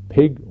of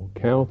pig or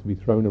cow to be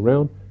thrown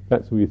around,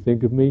 that's what you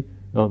think of me,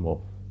 I'm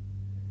off.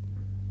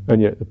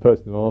 And yet the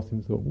person who asked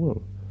him thought,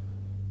 well,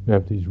 we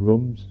have these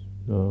rooms,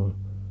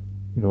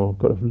 I've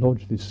got to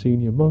lodge this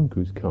senior monk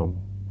who's come.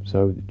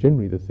 So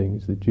generally the thing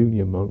is the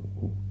junior monk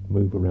will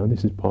move around.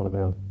 This is part of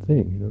our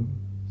thing,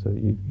 So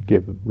you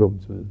give a room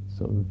to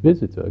some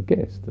visitor, a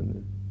guest, and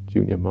the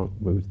junior monk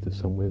moves to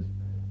somewhere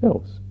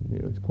else.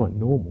 It's quite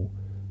normal.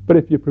 But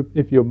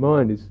if your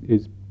mind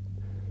is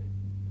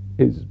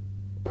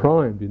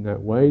primed in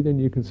that way, then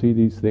you can see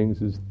these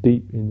things as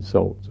deep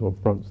insults or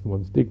affronts to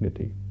one's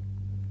dignity.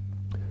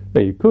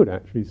 Now you could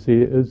actually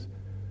see it as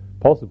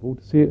possible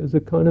to see it as a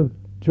kind of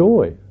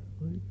joy.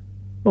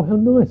 Oh, how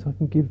nice! I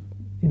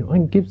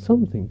can give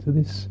something to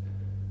this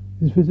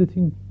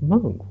visiting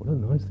monk. What a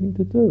nice thing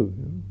to do.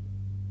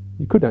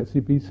 You could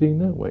actually be seen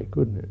that way,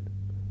 couldn't it?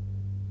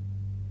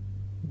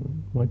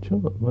 My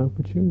chance, my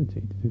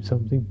opportunity to do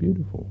something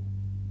beautiful.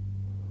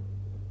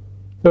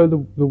 So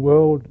the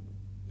world,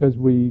 as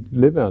we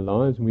live our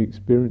lives and we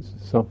experience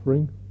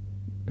suffering,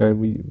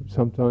 and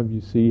sometimes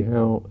you see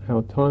how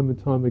time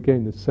and time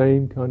again the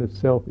same kind of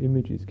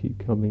self-images keep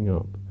coming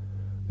up,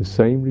 the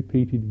same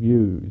repeated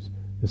views,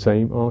 the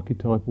same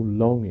archetypal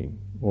longing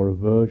or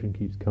aversion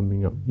keeps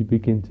coming up. You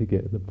begin to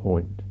get the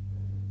point.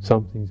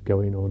 Something's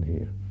going on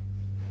here.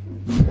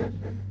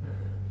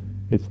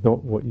 It's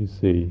not what you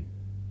see.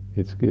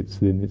 It's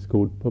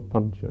called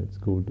papancha. It's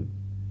called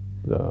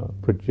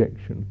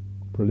projection,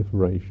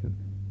 proliferation.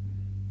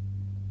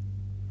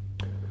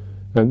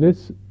 And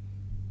this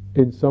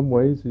in some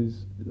ways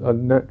is a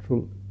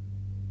natural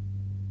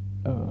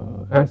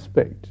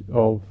aspect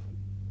of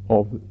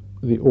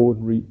the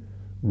ordinary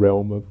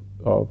realm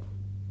of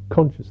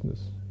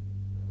consciousness.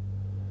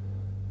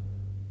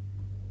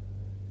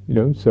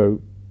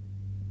 So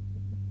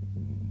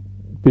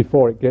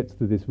before it gets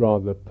to this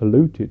rather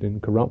polluted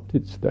and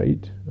corrupted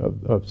state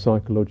of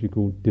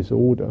psychological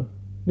disorder,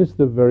 just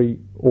the very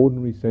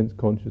ordinary sense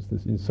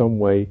consciousness in some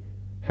way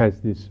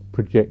has this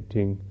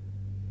projecting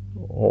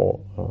or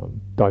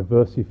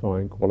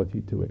diversifying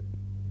quality to it.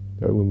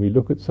 So when we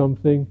look at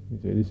something, we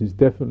say, this is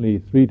definitely a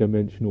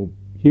three-dimensional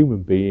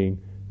human being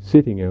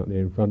sitting out there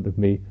in front of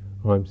me.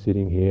 I'm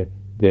sitting here,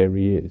 there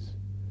he is.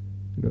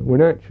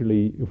 When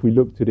actually, if we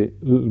looked at it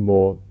a little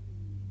more,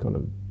 kind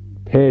of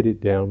pared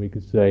it down, we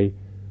could say,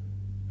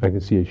 I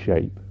can see a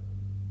shape.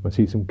 I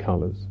see some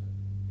colours.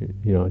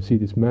 I see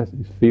this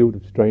massive field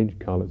of strange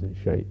colours and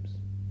shapes.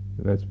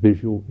 And that's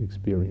visual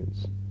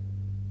experience.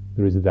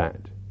 There is that.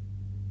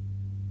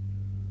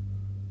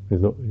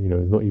 There's not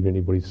even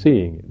anybody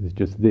seeing it. There's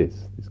just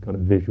this kind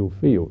of visual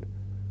field.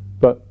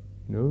 But,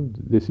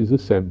 this is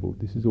assembled,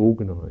 this is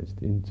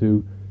organised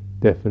into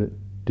definite,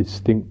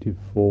 distinctive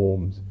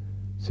forms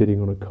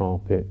sitting on a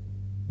carpet.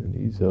 And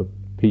these are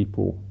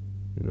people,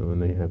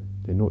 and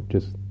they're not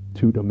just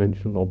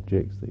two-dimensional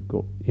objects. They've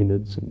got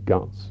innards and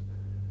guts,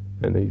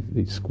 and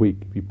they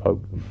squeak if you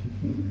poke them.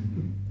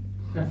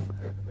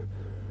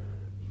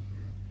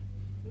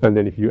 And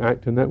then if you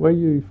act in that way,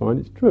 you find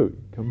it's true.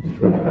 It comes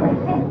true.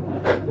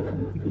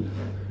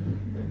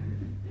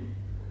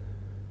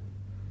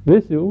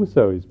 This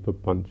also is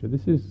papancha.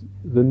 This is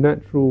the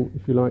natural,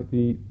 if you like,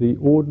 the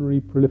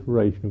ordinary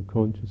proliferation of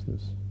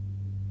consciousness,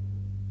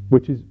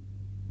 which is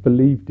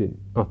believed in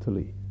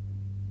utterly.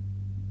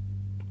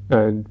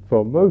 And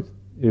for most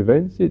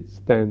events, it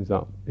stands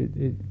up.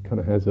 It kind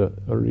of has a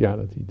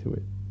reality to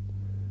it.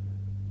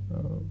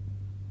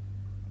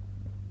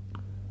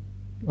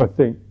 I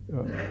think,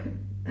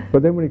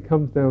 but then when it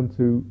comes down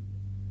to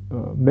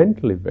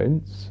mental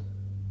events,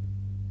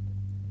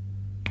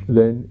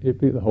 then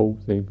the whole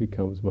thing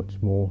becomes much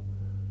more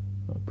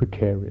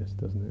precarious,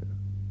 doesn't it?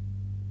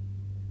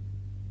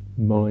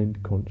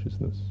 Mind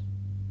consciousness.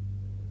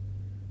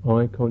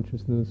 Eye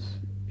consciousness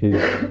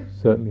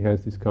certainly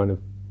has this kind of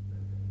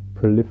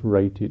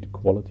proliferated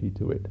quality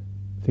to it.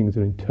 Things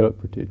are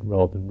interpreted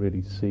rather than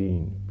really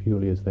seen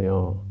purely as they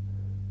are.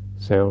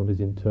 Sound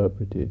is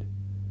interpreted.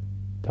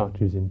 Touch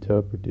is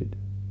interpreted.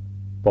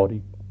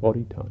 Body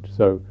touch.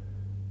 So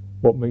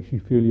what makes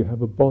you feel you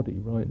have a body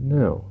right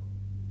now?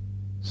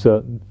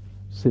 Certain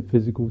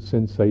physical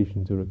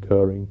sensations are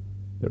occurring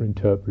that are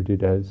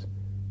interpreted as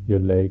your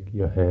leg,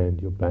 your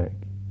hand, your back,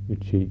 your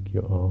cheek,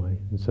 your eye,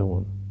 and so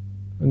on.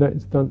 And that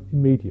is done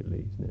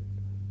immediately, isn't it?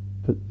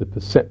 The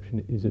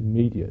perception is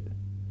immediate.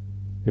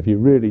 If you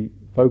really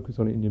focus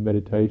on it in your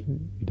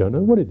meditation, you don't know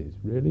what it is,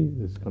 really.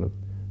 There's kind of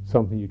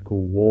something you'd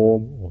call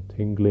warm or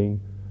tingling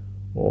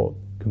or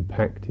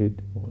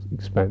compacted or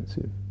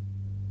expansive.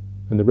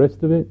 And the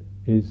rest of it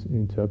is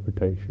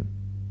interpretation.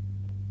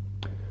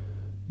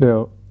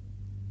 Now,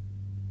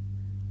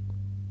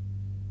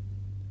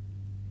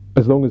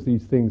 as long as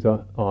these things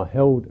are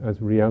held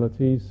as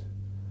realities,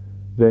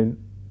 then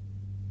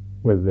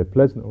whether they're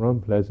pleasant or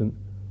unpleasant,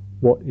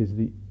 what is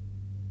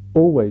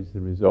always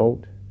the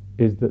result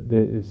is that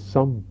there is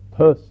some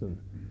person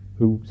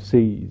who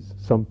sees,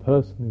 some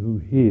person who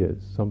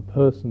hears, some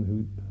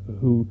person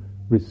who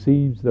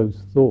receives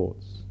those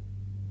thoughts.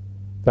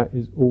 That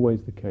is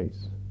always the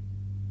case.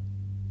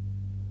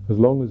 As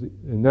long as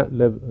in that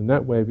level, in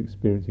that way of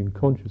experiencing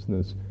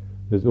consciousness,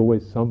 there's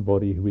always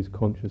somebody who is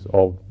conscious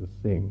of the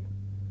thing.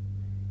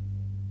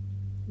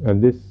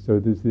 And there's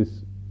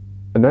this,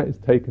 and that is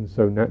taken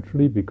so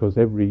naturally because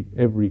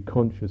every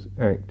conscious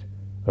act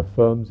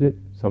affirms it.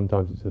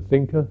 Sometimes it's a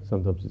thinker,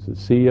 sometimes it's a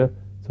seer,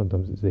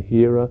 sometimes it's a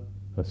hearer,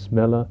 a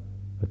smeller,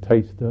 a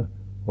taster,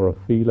 or a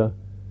feeler.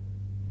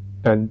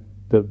 And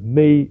the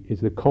me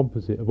is the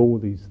composite of all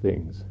these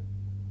things,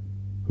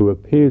 who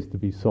appears to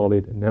be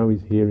solid, and now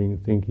he's hearing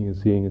and thinking and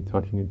seeing and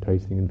touching and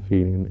tasting and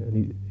feeling,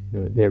 and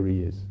there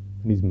he is,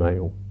 and he's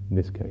male in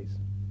this case,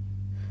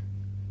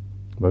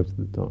 most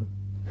of the time.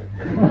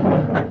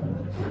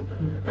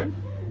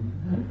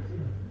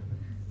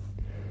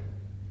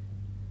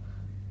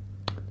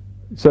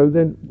 So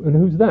then, and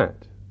who's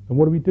that? And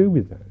what do we do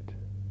with that?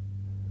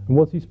 And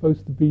what's he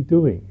supposed to be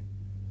doing?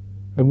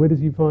 And where does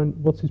he find,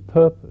 what's his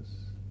purpose?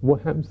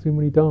 What happens to him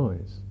when he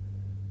dies?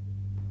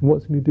 And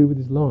what's he going to do with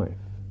his life?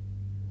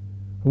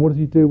 And what does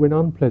he do when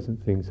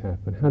unpleasant things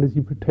happen? How does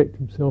he protect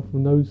himself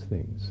from those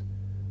things?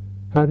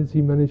 How does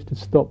he manage to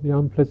stop the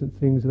unpleasant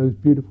things, those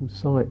beautiful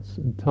sights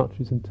and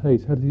touches and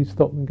tastes? How does he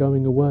stop them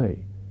going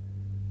away?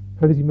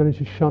 How does he manage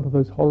to shut off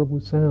those horrible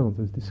sounds,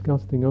 those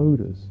disgusting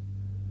odours?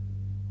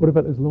 What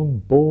about those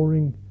long,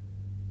 boring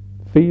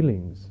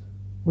feelings?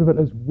 What about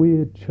those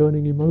weird,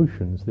 churning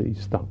emotions that he's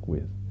stuck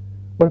with?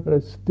 What about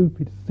that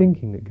stupid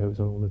thinking that goes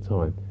on all the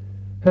time?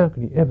 How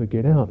can he ever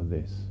get out of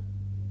this?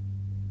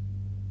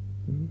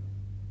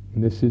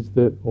 And this is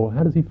the, or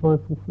how does he find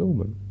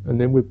fulfillment? And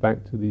then we're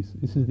back to this.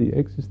 This is the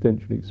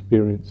existential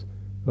experience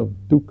of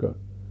dukkha,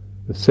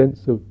 the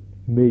sense of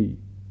me.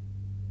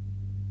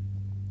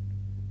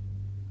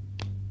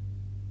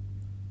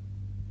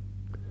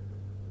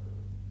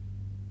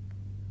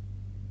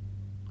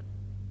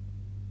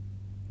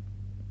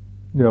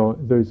 Now,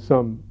 there's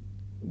some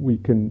we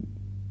can.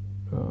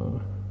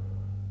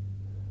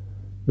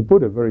 The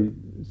Buddha very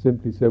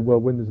simply said, well,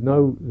 when there's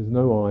no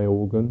eye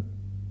organ,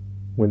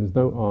 when there's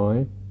no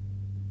eye,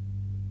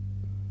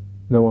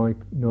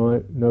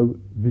 no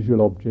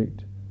visual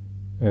object,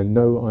 and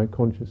no eye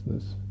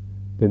consciousness,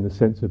 then the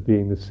sense of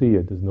being the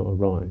seer does not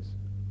arise.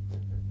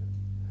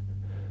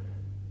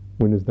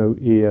 When there's no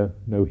ear,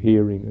 no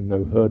hearing, and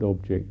no heard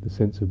object, the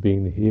sense of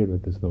being the hearer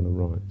does not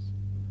arise.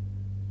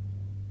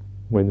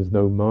 When there's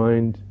no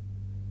mind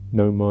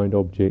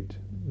object,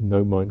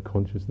 no mind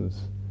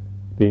consciousness,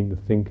 being the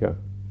thinker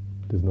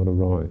does not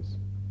arise.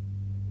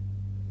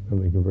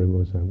 And we can very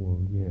well say, well,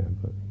 yeah,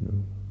 but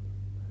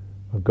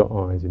I've got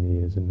eyes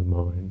and ears and a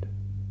mind.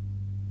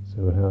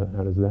 So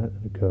how does that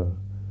occur?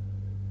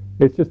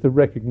 It's just a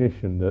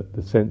recognition that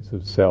the sense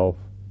of self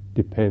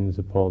depends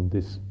upon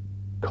this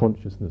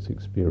consciousness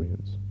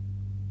experience.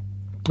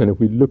 And if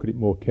we look at it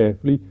more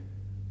carefully,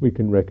 we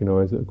can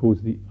recognize that, of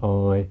course, the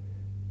eye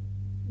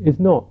is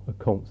not a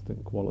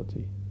constant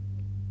quality.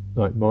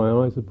 Like my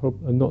eyes are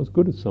not as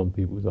good as some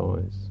people's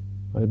eyes.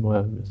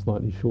 I'm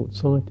slightly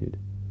short-sighted.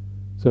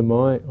 So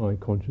my eye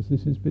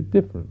consciousness is a bit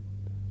different.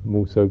 I'm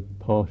also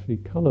partially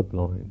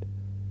colour-blind.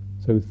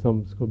 So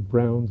some sort of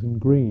browns and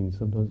greens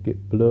sometimes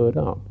get blurred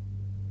up.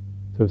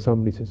 So if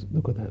somebody says,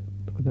 look at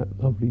that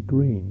lovely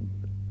green.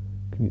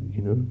 Can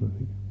you know, I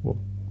think,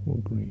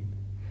 what green?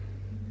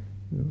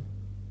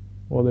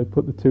 Or they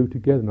put the two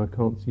together and I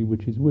can't see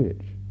which is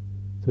which.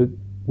 So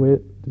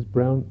where does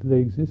brown, do they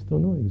exist or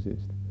not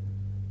exist?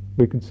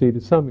 We can see to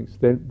some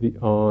extent the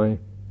eye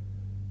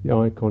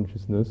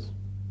consciousness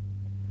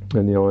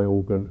and the eye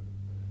organ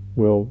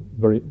will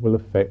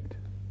affect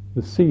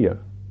the seer.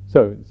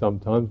 So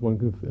sometimes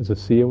as a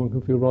seer, one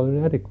can feel rather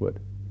inadequate,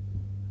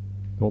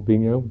 not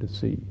being able to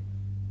see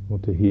or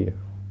to hear.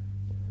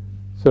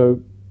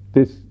 So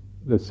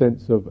the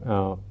sense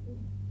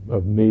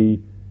of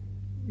me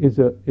is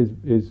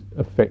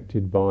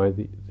affected by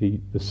the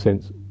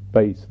sense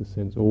base, the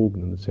sense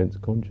organ, and the sense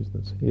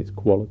consciousness, its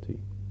quality.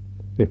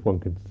 If one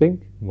can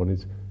think, one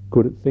is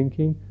good at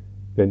thinking,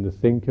 then the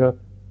thinker,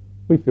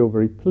 we feel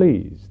very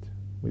pleased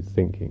with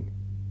thinking.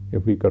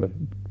 If we've got a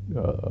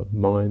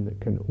mind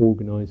that can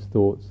organize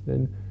thoughts,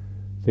 then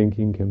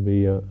thinking can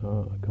be a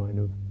kind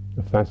of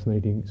a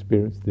fascinating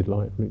experience,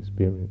 delightful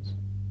experience.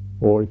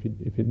 Or if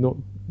you're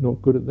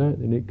not good at that,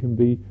 then it can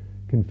be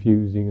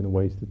confusing and a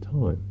waste of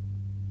time.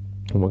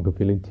 And one can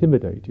feel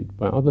intimidated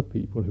by other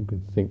people who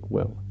can think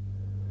well.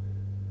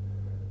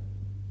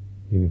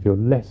 You can feel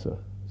lesser.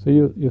 So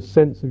your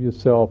sense of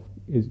yourself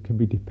can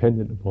be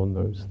dependent upon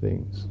those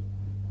things.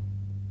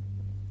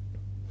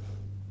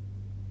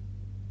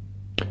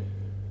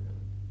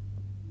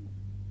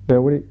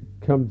 Now, when it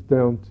comes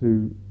down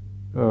to,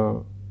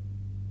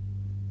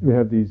 we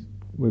have these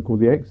we call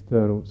the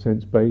external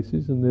sense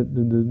bases, and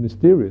the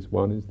mysterious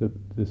one is the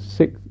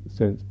sixth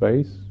sense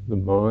base, the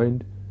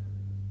mind,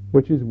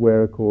 which is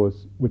where, of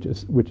course, which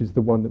is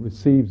the one that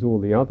receives all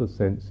the other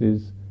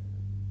senses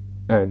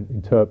and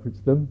interprets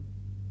them,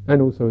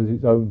 and also has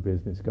its own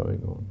business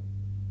going on.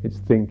 It's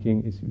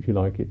thinking, if you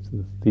like, it's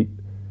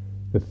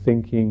the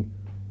thinking.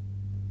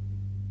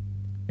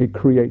 It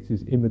creates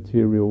this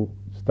immaterial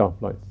stuff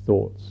like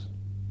thoughts,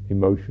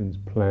 emotions,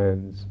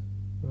 plans,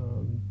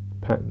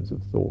 patterns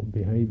of thought and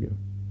behavior.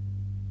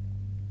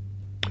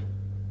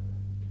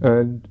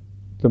 And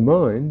the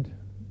mind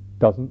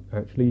doesn't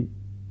actually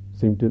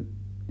seem to.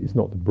 It's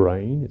not the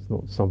brain. It's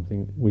not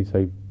something we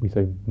say.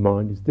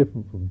 Mind is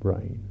different from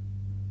brain.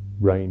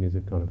 Brain is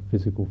a kind of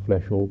physical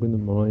flesh organ. The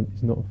mind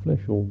is not a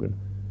flesh organ.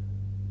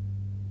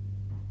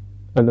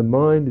 And the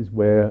mind is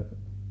where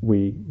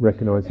we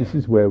recognize this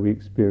is where we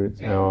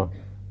experience our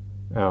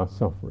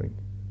suffering.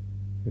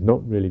 It's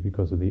not really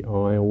because of the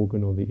eye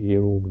organ or the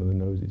ear organ or the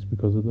nose. It's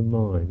because of the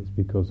mind. It's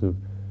because of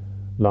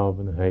love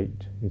and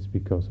hate. It's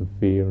because of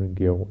fear and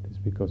guilt. It's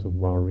because of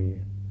worry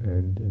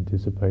and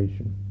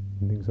anticipation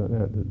and things like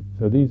that.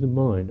 So these are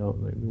mind,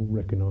 aren't they? We all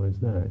recognize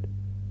that.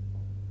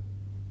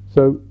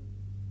 So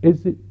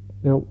is it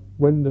now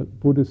when the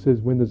Buddha says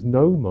when there's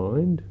no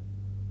mind,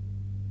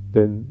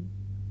 then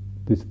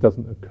this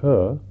doesn't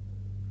occur?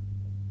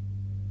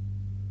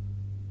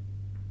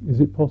 Is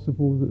it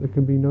possible that there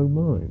can be no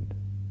mind?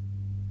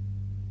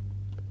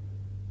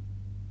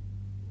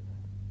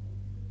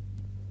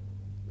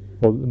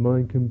 Or that the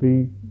mind can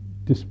be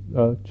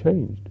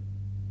changed?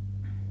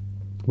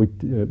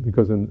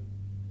 Because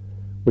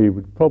we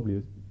would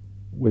probably,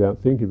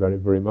 without thinking about it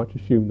very much,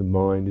 assume the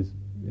mind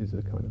is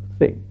a kind of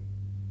thing.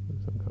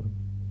 Some kind of,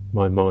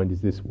 my mind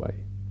is this way.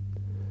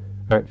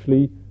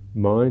 Actually,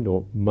 mind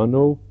or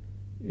mano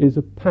is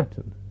a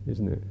pattern,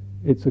 isn't it?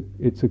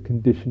 It's a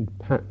conditioned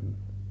pattern.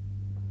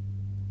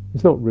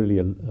 It's not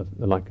really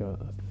like a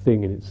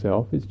thing in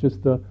itself. It's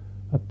just a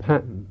a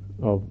pattern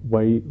of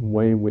way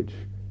in which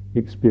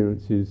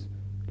experiences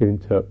get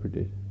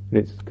interpreted. And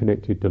it's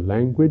connected to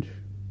language,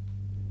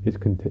 it's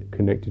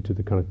connected to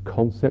the kind of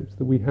concepts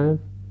that we have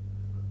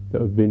that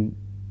have been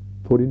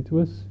put into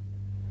us,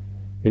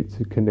 it's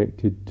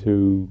connected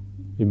to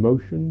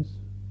emotions,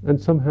 and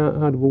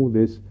somehow out of all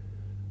this,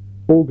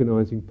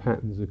 organizing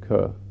patterns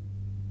occur.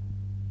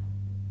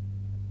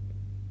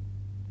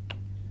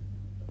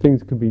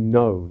 Things can be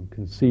known,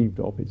 conceived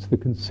of. It's the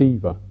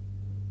conceiver.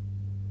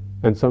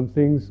 And some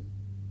things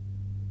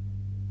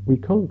we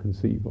can't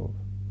conceive of.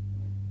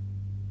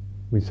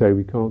 We say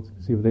we can't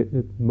conceive of.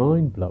 They're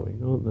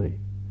mind-blowing, aren't they?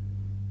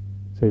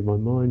 Say, my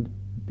mind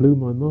blew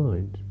my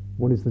mind.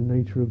 What is the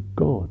nature of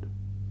God?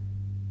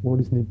 What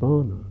is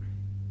Nibbana?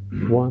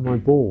 Why am I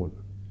born?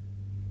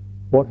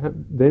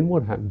 Then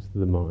what happens to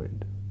the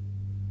mind?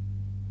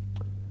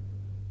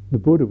 The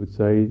Buddha would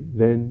say,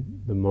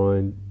 then the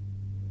mind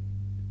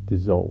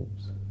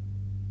dissolves.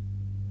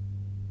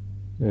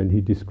 And he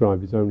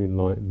described his own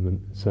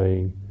enlightenment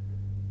saying,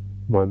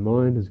 my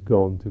mind has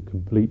gone to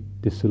complete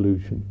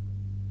dissolution.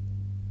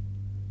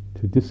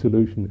 To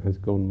dissolution has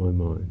gone my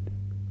mind.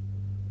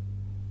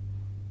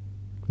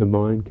 The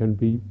mind can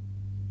be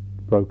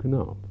broken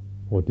up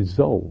or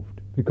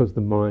dissolved, because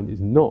the mind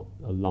is not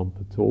a lump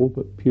at all,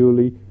 but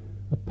purely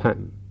a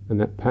pattern, and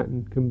that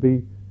pattern can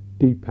be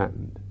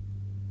depatterned.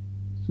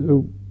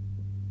 So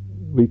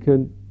we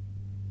can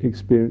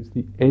experience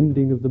the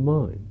ending of the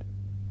mind.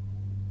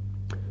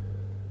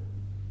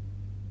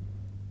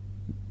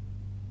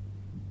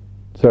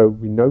 So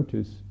we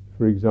notice,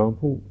 for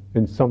example,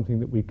 in something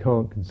that we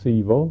can't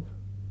conceive of,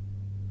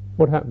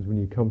 what happens when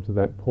you come to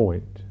that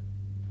point?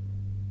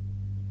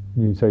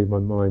 And you say, my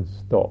mind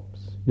stops.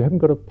 You haven't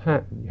got a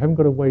pattern. You haven't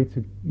got a way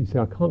to. You say,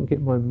 I can't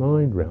get my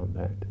mind round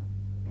that.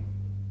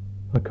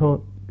 I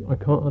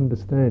can't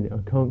understand it.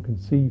 I can't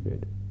conceive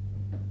it.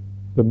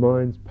 The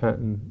mind's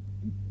pattern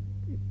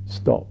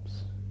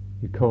stops.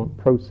 You can't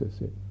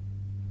process it.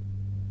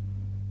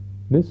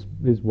 This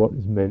is what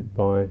is meant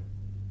by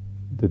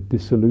the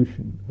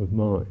dissolution of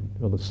mind,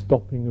 or the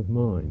stopping of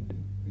mind.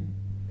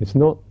 It's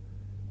not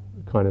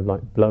kind of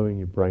like blowing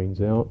your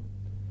brains out.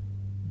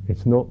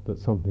 It's not that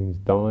something's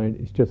died.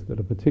 It's just that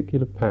a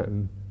particular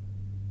pattern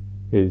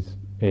is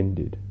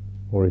ended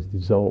or is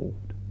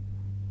dissolved.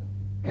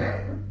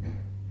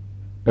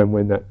 And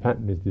when that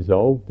pattern is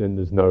dissolved, then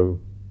there's nothing,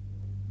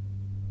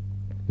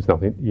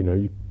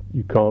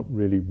 you can't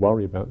really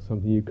worry about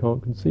something you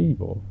can't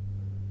conceive of,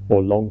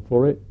 or long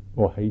for it,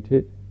 or hate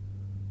it,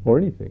 or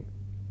anything.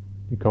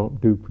 You can't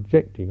do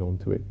projecting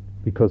onto it,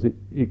 because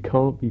it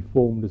can't be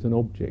formed as an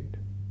object.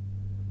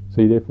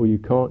 So therefore you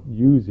can't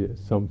use it as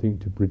something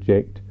to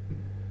project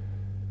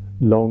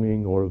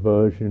longing or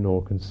aversion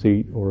or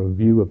conceit or a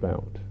view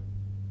about.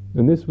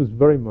 And this was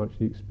very much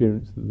the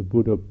experience that the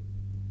Buddha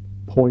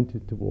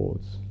pointed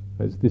towards,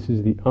 as this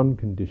is the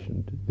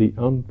unconditioned, the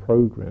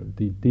unprogrammed,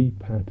 the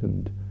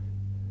depatterned,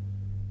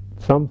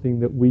 something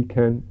that we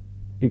can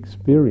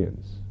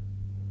experience.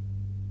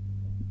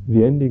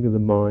 The ending of the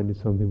mind is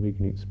something we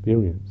can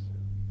experience.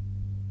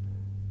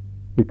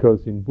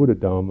 Because in Buddha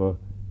Dharma,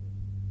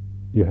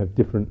 you have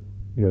different,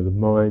 the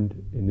mind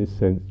in this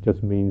sense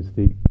just means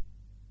the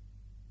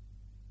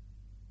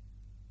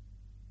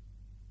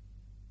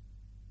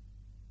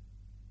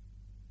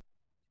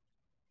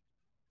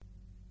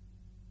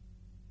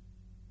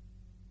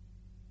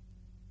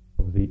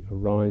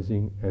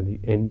arising and the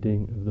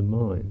ending of the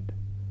mind.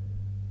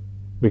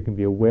 We can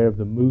be aware of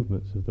the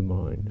movements of the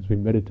mind. As we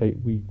meditate,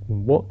 we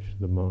can watch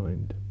the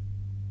mind.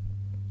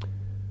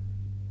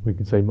 We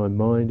can say, my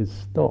mind is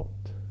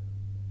stopped.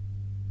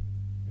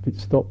 If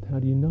it's stopped, how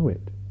do you know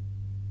it?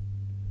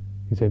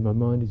 You say, my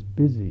mind is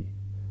busy.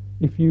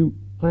 If you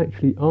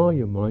actually are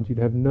your mind, you'd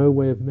have no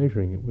way of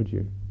measuring it, would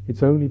you?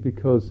 It's only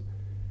because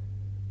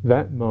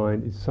that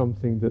mind is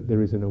something that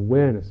there is an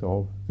awareness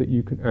of that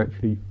you can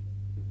actually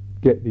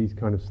get these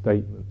kind of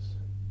statements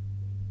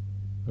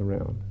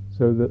around.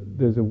 So that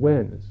there's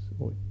awareness,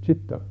 or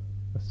citta,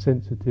 a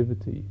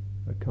sensitivity,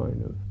 a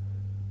kind of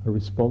a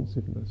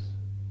responsiveness.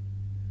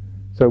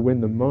 So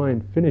when the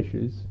mind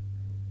finishes,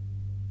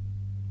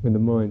 when the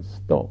mind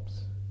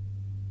stops,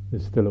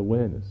 there's still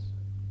awareness.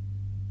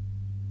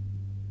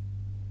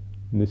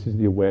 And this is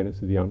the awareness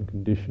of the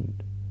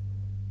unconditioned,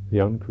 the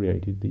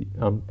uncreated, the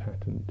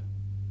unpatterned.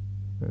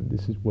 And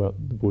this is what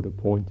the Buddha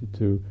pointed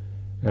to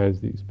as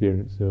the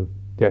experience of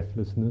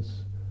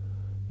deathlessness,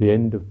 the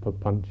end of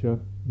papancha,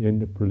 the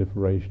end of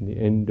proliferation, the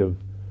end of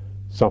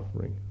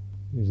suffering,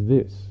 is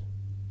this.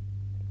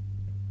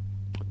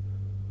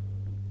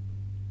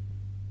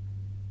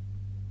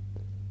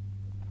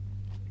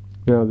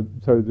 Now,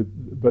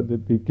 but the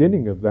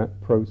beginning of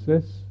that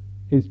process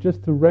is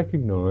just to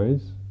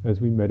recognize, as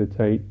we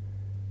meditate,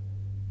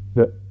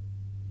 that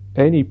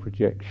any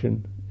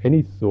projection,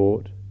 any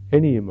thought,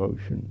 any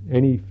emotion,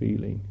 any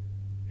feeling,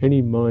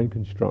 any mind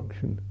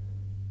construction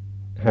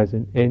has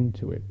an end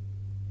to it.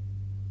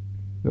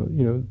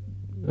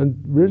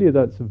 And really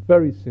that's a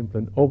very simple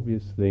and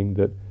obvious thing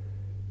that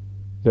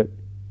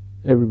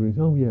everybody's,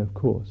 oh yeah, of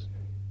course.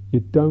 You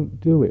don't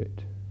do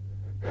it.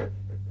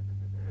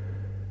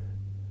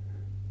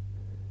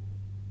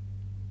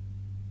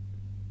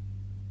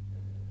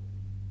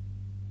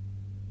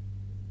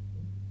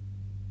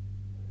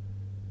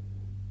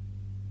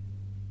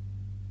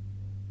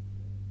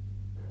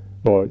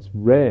 Or it's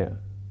rare.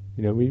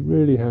 We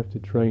really have to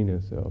train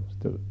ourselves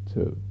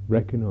to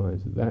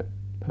recognize that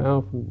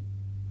powerful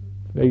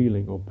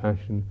feeling or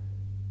passion,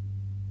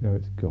 now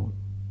it's gone.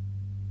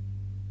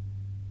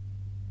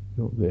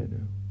 Not there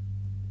now.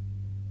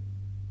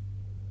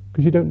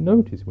 Because you don't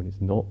notice when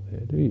it's not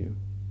there, do you?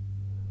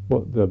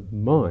 What the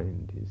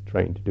mind is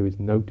trained to do is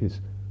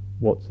notice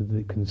what's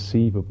the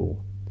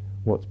conceivable,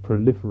 what's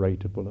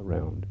proliferatable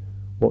around,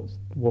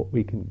 what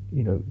we can,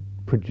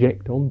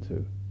 project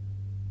onto.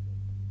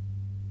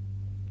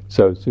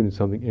 So as soon as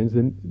something ends,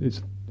 then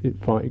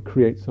it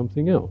creates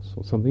something else,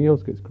 or something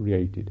else gets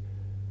created.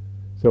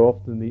 So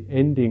often the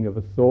ending of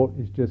a thought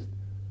is just,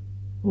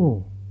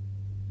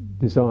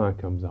 desire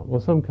comes up,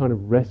 or some kind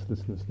of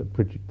restlessness that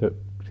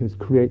just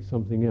creates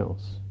something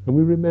else. And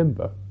we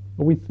remember,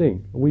 or we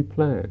think, or we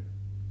plan.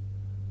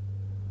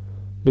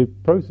 The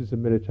process of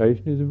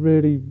meditation is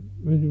really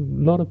a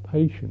lot of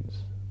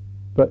patience.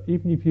 But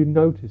even if you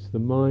notice the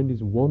mind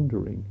is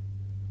wandering,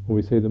 or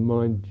we say the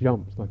mind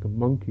jumps like a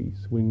monkey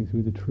swinging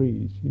through the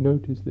trees, you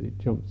notice that it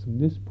jumps from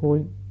this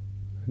point,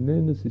 and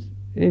then there's this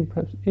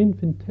perhaps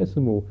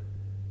infinitesimal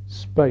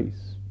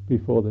space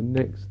before the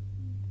next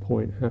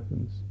point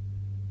happens.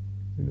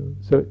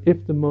 So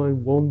if the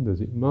mind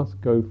wanders, it must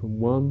go from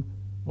one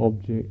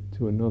object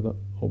to another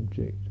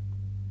object.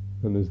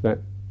 And there's that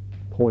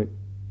point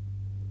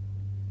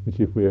which,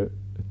 if we're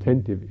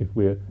attentive, if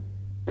we're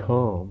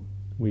calm,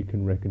 we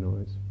can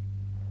recognize.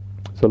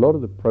 So a lot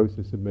of the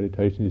process of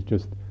meditation is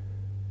just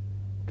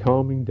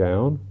calming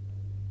down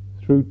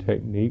through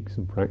techniques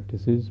and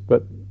practices,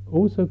 but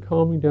also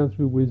calming down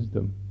through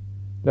wisdom.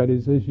 That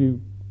is,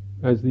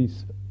 as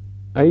these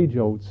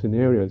age-old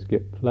scenarios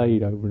get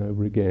played over and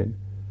over again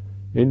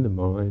in the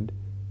mind,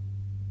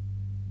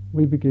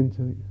 we begin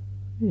to,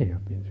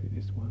 I've been through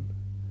this one.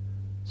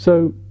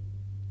 So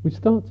we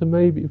start to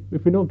maybe,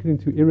 if we're not getting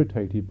too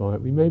irritated by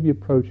it, we maybe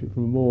approach it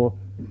from a more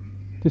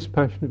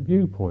dispassionate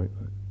viewpoint.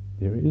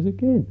 There it is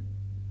again.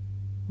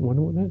 I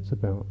wonder what that's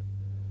about.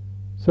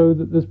 So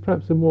that there's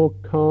perhaps a more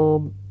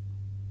calm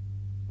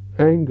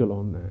angle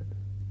on that,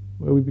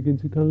 where we begin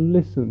to kind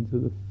of listen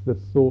to the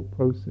thought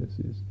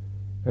processes,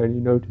 and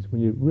you notice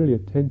when you're really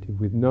attentive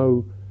with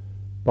no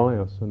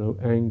bias or no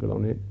angle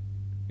on it,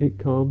 it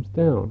calms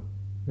down,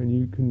 and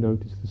you can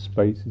notice the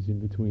spaces in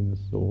between the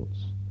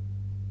thoughts.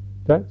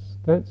 That's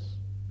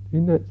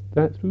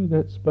through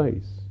that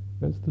space.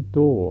 That's the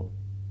door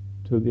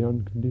to the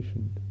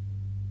unconditioned.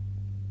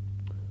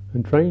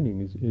 And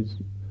training is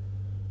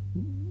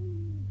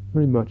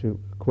very much a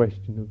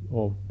question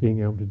of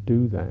being able to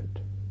do that.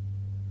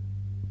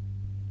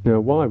 Now,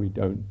 why we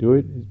don't do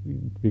it is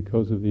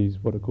because of these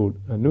what are called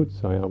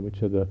anutsaya,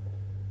 which are the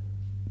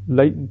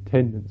latent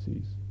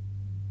tendencies.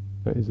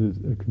 That is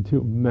a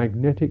continual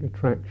magnetic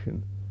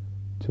attraction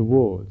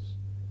towards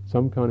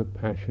some kind of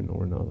passion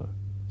or another,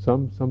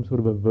 some sort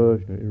of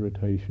aversion or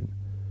irritation,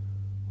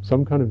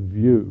 some kind of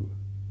view,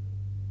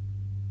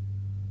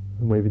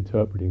 a way of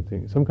interpreting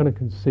things, some kind of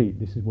conceit,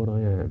 this is what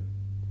I am,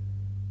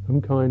 some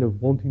kind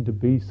of wanting to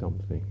be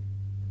something,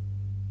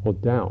 or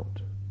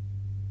doubt,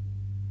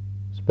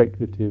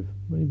 speculative,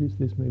 maybe it's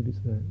this, maybe it's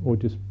that, or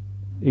just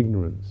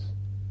ignorance,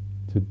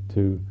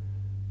 to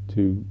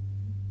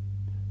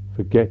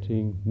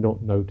forgetting,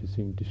 not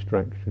noticing,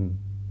 distraction,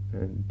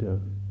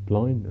 and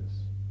blindness.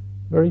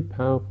 Very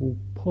powerful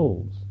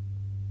pulls.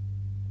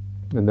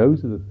 And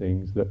those are the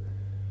things that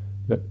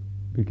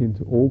begin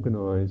to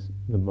organize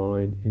the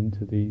mind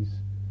into these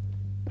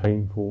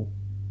painful,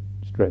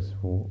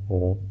 stressful,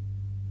 or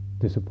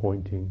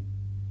disappointing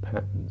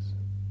patterns.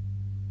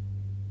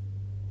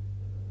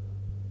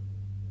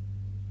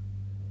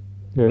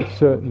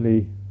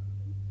 Certainly,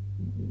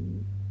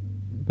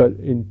 but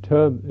in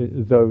terms,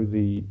 though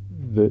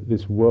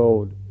this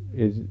world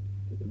is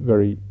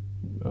very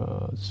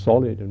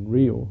solid and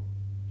real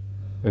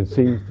and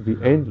seems to be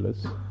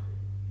endless,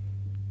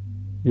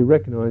 you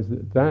recognize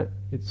that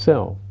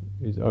itself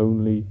is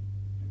only,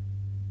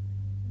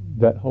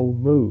 that whole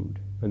mood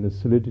and the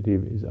solidity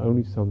of it is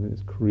only something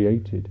that's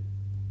created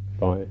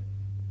by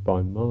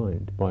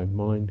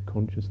mind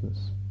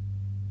consciousness.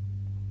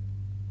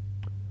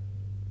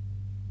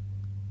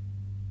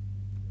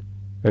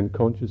 And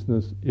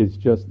consciousness is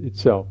just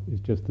itself,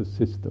 is just a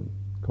system.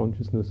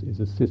 Consciousness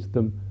is a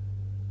system,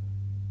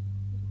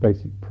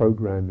 basic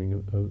programming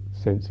of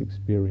sense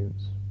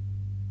experience.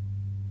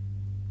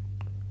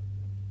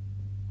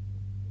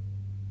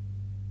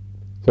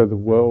 So the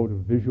world of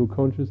visual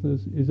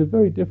consciousness is a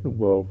very different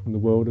world from the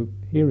world of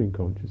hearing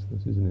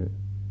consciousness, isn't it?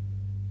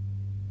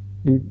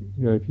 You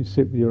know, if you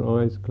sit with your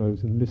eyes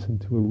closed and listen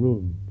to a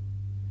room,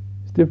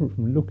 it's different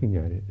from looking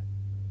at it,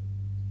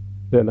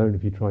 let alone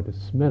if you try to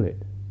smell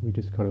it. We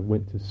just kind of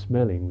went to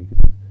smelling. We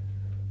could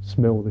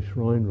smell the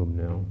shrine room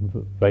now,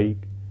 with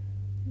vague,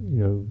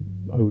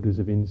 odours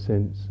of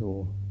incense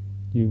or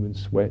human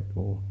sweat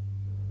or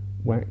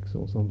wax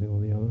or something or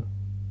the other.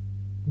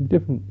 A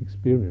different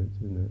experience,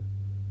 isn't it,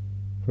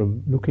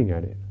 from looking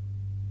at it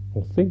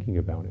or thinking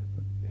about it.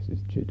 This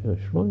is Cittaviveka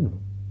shrine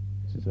room.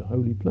 This is a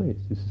holy place.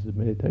 This is a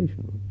meditation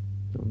room.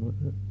 Something like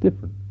that.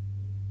 Different.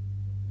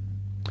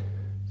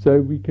 So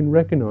we can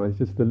recognize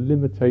just the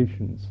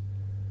limitations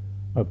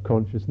of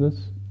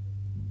consciousness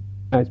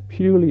as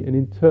purely an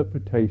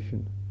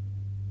interpretation.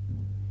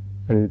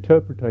 And an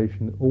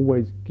interpretation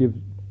always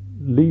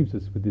leaves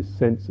us with this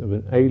sense of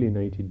an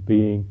alienated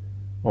being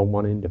on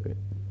one end of it.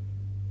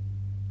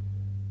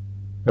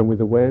 And with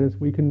awareness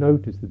we can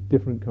notice the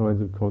different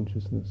kinds of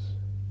consciousness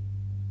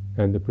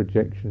and the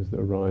projections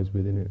that arise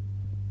within it.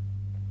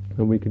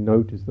 And we can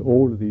notice that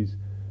all of these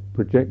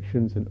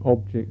projections and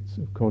objects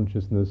of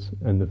consciousness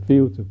and the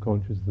fields of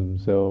consciousness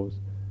themselves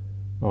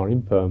are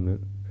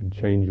impermanent and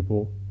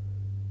changeable,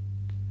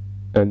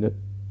 and that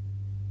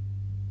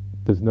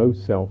there's no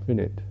self in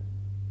it.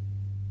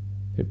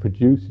 It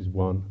produces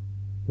one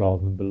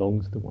rather than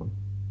belongs to one.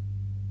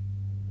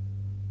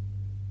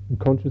 And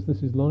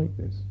consciousness is like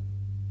this.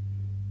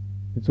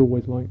 It's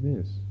always like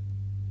this.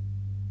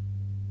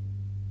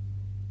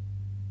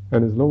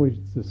 And as long as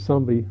there's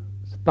somebody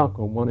stuck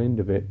on one end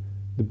of it,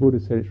 the Buddha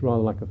said it's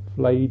rather like a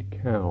flayed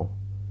cow.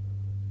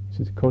 He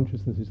says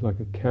consciousness is like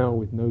a cow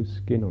with no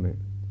skin on it.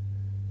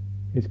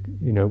 It's,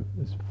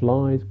 there's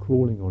flies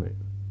crawling on it.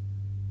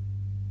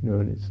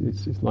 And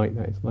it's like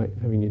that. It's like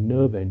having your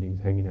nerve endings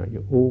hanging out.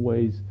 You're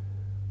always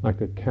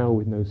like a cow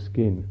with no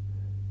skin.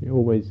 You're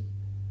always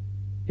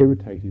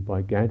irritated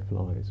by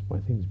gadflies, by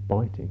things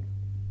biting.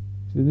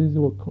 So this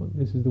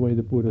is the way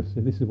the Buddha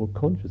said. This is what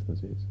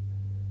consciousness is.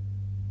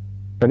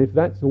 And if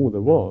that's all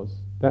there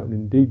was, that would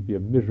indeed be a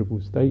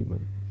miserable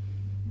statement.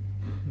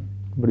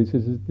 But he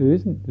says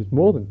there's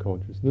more than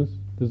consciousness.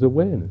 There's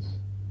awareness,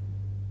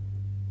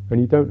 and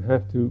you don't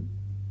have to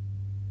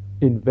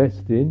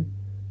invest in,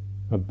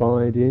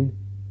 abide in,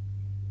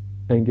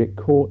 and get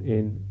caught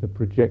in the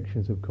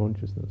projections of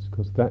consciousness,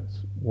 because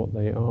that's what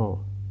they are.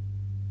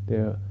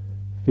 They're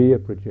fear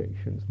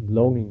projections,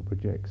 longing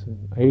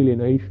projections,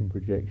 alienation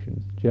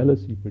projections,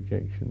 jealousy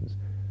projections,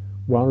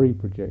 worry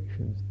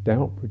projections,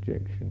 doubt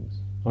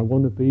projections, I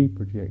want to be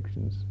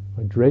projections,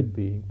 I dread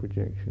being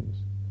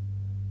projections.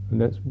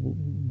 And that's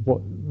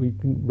what we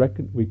can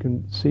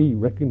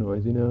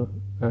recognize in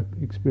our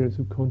experience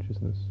of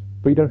consciousness.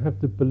 But you don't have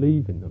to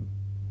believe in them.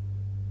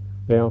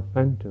 They are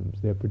phantoms,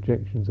 they are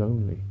projections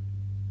only.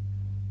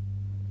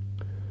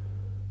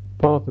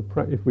 The path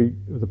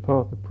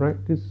of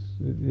practice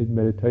in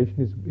meditation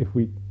is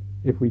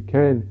if we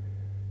can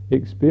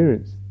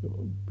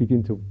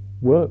begin to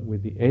work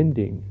with the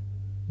ending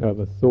of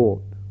a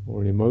thought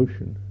or an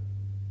emotion,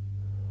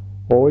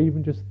 or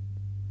even just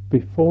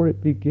before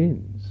it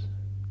begins.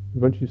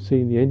 Once you've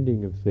seen the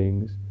ending of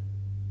things,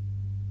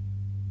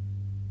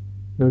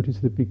 notice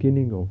the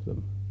beginning of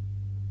them.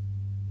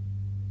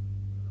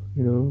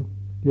 Do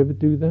you ever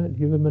do that? Do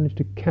you ever manage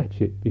to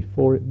catch it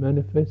before it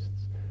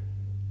manifests?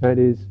 That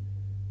is,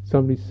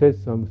 somebody says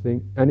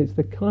something, and it's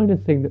the kind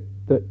of thing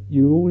that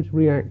you always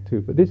react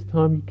to, but this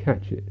time you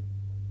catch it.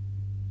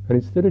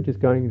 And instead of just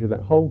going into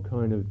that whole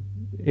kind of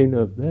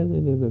inner,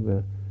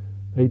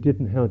 they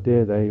didn't, how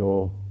dare they,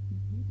 or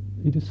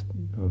you just,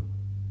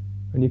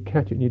 and you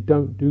catch it, and you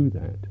don't do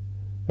that.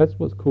 That's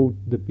what's called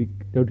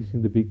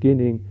noticing the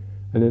beginning,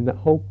 and then that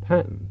whole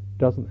pattern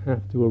doesn't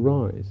have to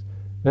arise.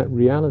 That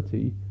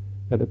reality,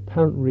 that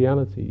apparent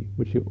reality,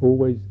 which you're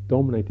always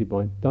dominated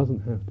by,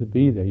 doesn't have to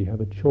be there. You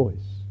have a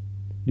choice.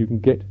 You can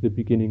get to the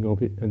beginning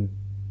of it and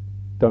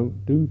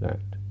don't do that.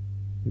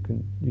 You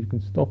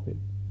can stop it.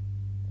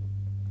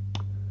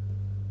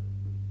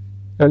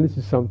 And this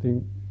is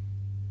something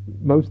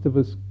most of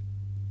us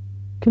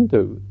can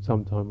do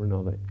sometime or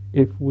another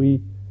if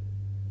we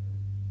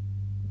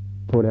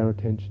put our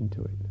attention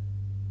to it.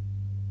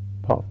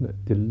 Apart from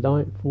that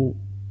delightful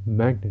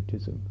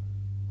magnetism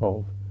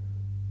of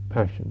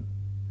passion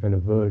and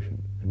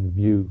aversion and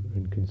view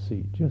and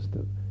conceit, just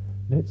to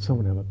let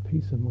someone have a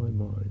piece of my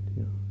mind,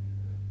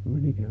 I'm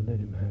really going to let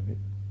him have it.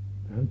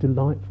 How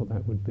delightful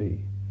that would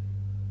be.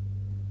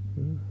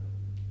 I'm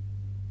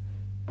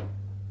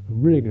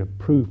really going to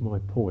prove my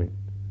point.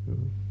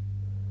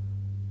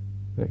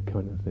 That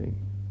kind of thing.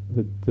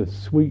 The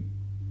sweet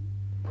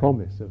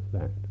promise of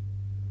that,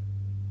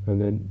 and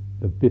then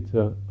the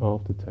bitter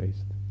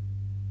aftertaste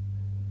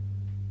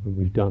when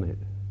we've done it.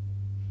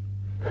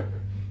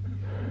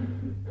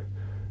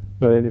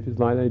 But then if it's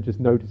like that, just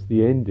notice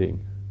the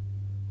ending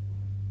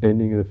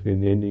of the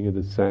feeling, the ending of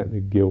the sad, the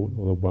guilt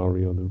or the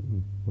worry or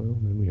well,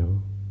 there we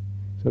are.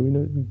 So we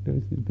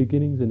notice the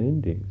beginnings and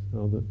endings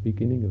are the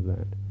beginning of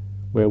that,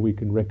 where we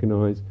can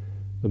recognize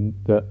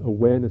the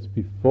awareness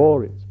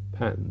before it's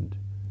patterned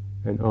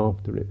and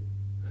after it.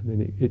 And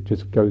then it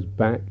just goes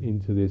back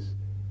into this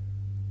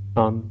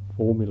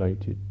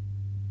unformulated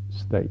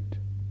state.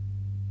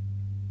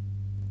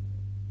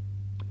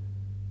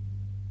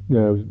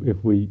 Now,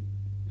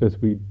 as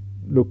we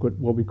look at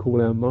what we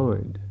call our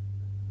mind,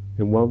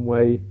 in one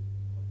way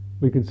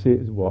we can see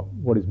it as what?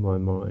 What is my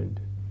mind?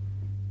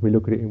 We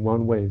look at it in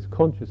one way as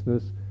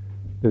consciousness,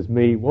 there's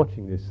me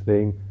watching this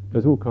thing,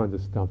 there's all kinds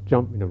of stuff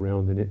jumping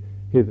around in it,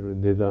 hither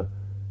and thither,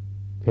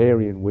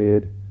 hairy and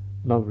weird,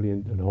 lovely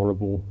and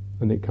horrible,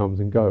 and it comes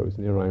and goes,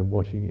 and here I am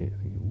watching it,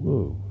 thinking,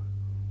 whoa.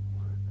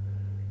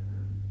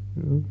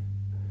 You know?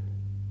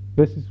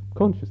 This is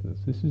consciousness,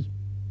 this is,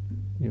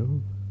 you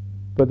know.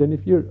 But then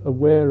if you're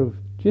aware of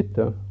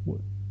citta,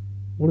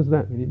 what does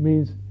that mean? It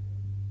means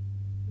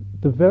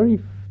the very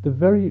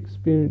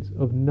experience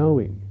of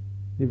knowing,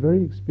 the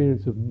very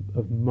experience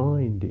of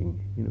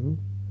minding, you know.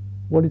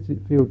 What does it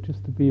feel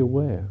just to be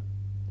aware?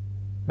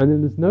 And then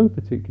there's no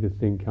particular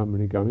thing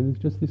coming and going,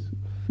 there's just this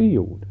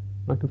field,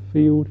 like a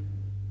field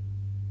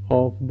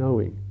of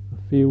knowing,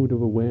 a field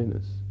of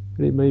awareness.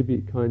 And it may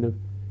be kind of,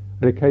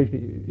 and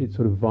occasionally it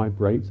sort of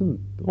vibrates and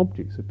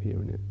objects appear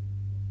in it.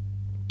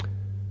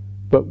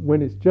 But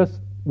when it's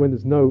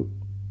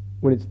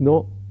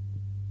not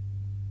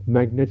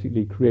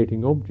magnetically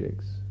creating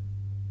objects,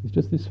 it's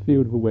just this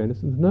field of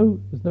awareness, and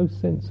there's no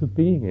sense of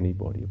being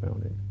anybody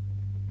about it.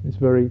 It's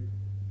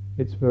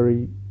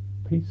very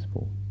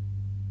peaceful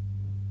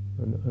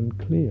and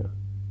clear.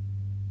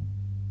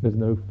 There's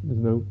no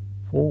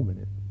form in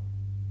it.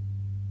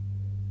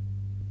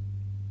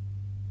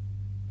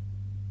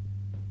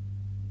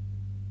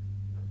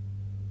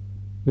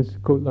 This is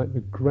called, like, the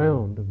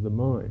ground of the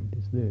mind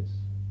is this.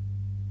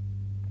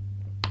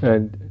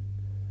 And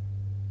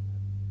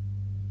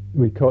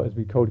as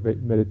we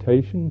cultivate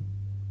meditation,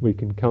 we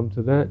can come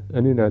to that,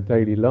 and in our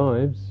daily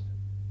lives,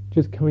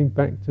 just coming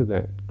back to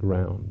that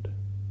ground.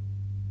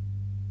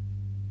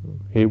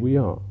 Here we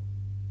are.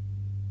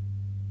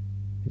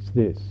 It's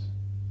this.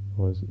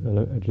 Or as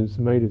Ajahn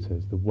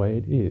says, the way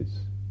it is.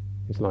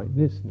 It's like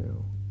this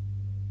now.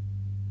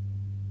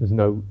 There's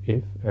no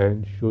if,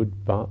 and,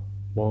 should, but,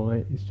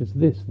 why. It's just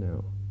this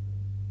now.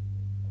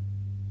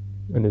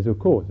 And there's, of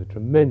course, a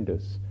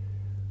tremendous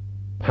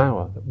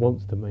power that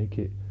wants to make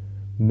it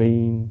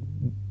mean,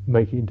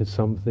 make it into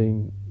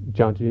something,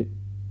 judge it,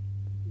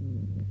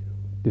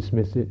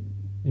 dismiss it,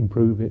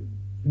 improve it,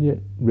 and yet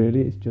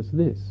really it's just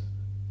this.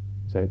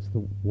 So it's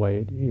the way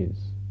it is.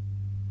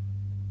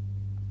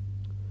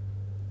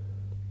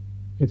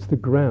 It's the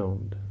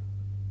ground.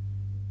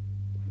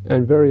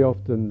 And very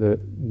often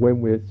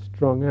when we're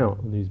strung out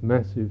on these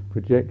massive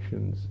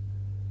projections,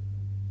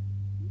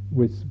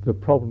 the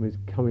problem is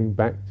coming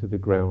back to the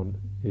ground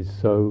is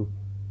so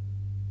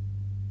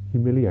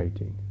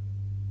humiliating.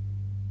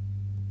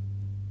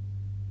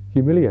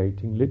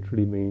 Humiliating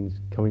literally means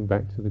coming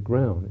back to the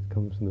ground. It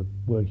comes from the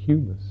word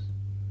humus.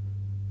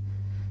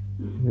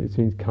 It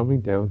means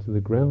coming down to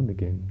the ground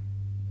again.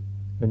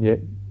 And yet,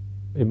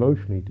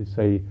 emotionally, to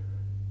say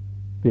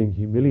being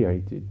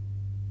humiliated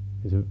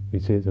is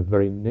a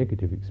very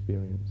negative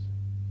experience.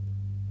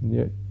 And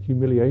yet,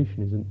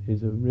 humiliation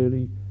is a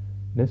really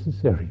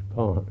necessary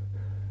part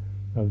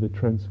of the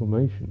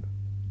transformation.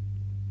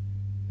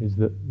 Is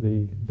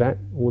that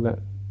all that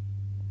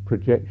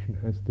projection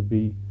has to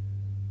be,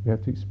 we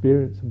have to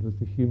experience some of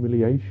the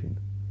humiliation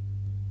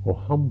or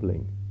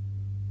humbling.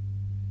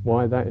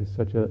 Why that is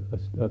such a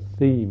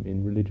theme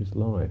in religious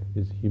life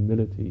is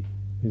humility,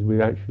 is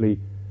we're actually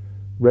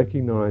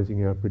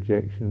recognizing our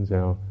projections,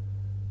 our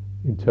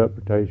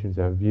interpretations,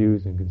 our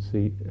views and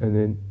conceit, and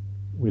then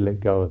we let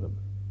go of them.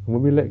 And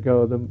when we let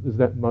go of them, there's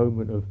that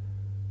moment of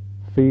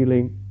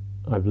feeling,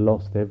 I've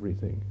lost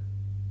everything.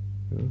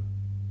 You know?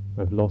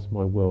 I've lost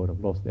my world,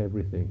 I've lost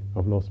everything.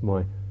 I've lost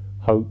my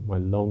hope, my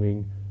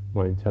longing,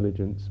 my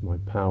intelligence, my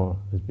power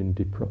has been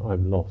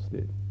I've lost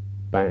it.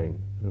 Bang,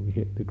 and we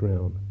hit the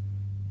ground.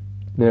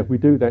 Now if we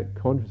do that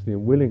consciously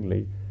and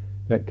willingly,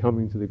 that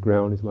coming to the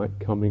ground is like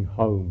coming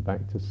home,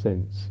 back to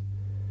sense.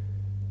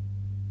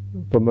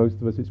 For most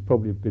of us it's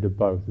probably a bit of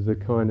both. There's a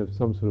kind of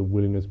some sort of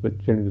willingness, but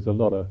generally there's a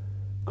lot of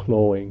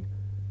clawing,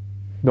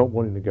 not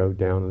wanting to go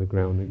down on the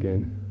ground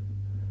again.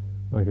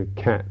 Like a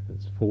cat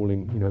that's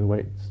falling, you know, the way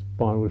it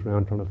spirals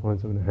around trying to find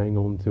something to hang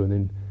on to, and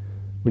then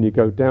when you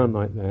go down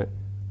like that,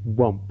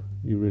 whump,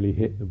 you really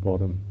hit the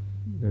bottom.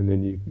 And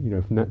then you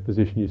know, from that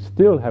position you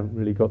still haven't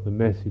really got the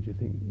message. You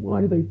think,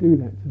 why did they do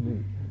that to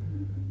me?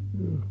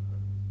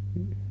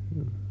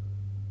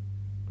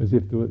 As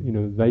if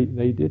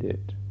they did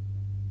it.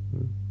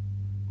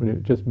 When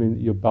it just means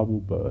that your bubble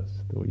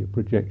burst or your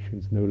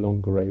projection's no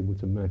longer able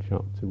to match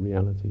up to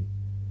reality.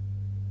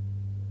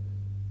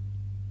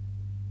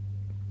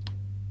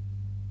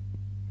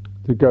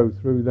 To go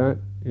through that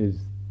is,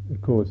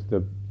 of course,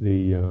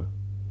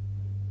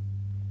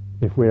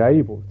 if we're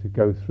able to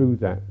go through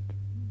that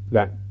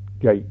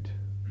gate,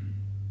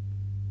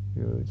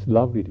 you know, it's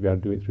lovely to be able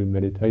to do it through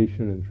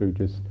meditation and through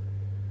just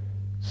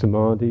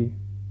samadhi,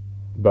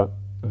 but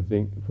I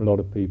think for a lot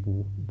of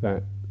people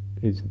that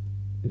is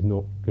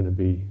not going to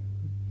be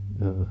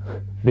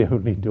the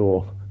only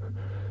door.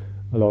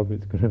 A lot of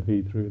it's going to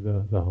be through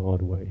the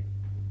hard way,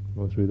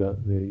 or through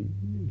the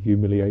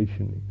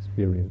humiliation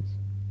experience.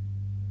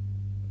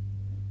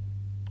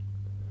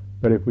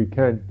 But if we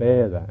can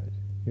bear that,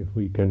 if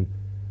we can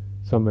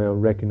somehow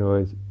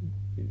recognize,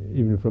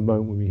 even for a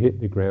moment when we hit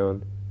the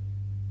ground,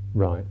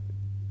 right,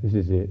 this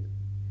is it,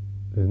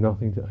 there's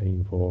nothing to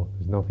aim for,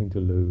 there's nothing to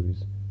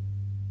lose,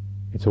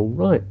 it's all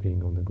right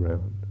being on the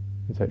ground.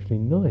 It's actually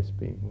nice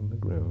being on the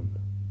ground.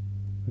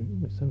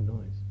 It's so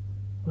nice.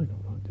 I know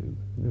what I do.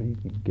 You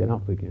can get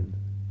up again.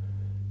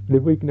 And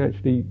if we can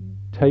actually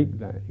take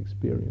that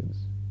experience,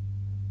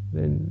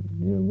 then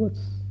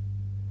what's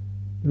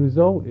the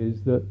result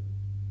is that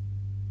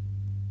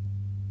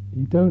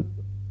you don't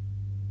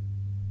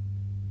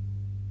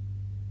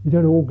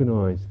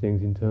organise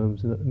things in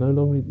terms of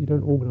you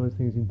don't organise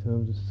things in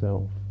terms of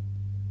self.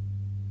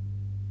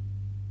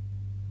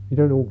 You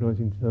don't organise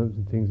in terms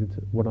of things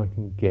that what I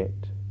can get,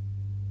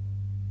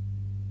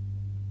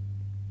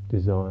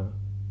 desire.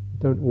 You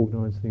don't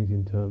organise things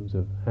in terms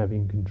of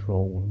having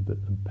control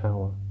and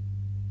power.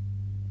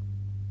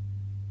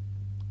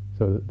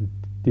 So that the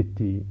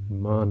ditthi,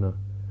 mana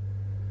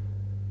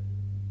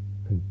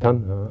and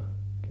tanha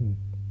can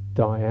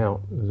die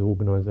out as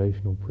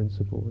organisational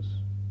principles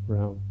for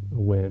our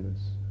awareness.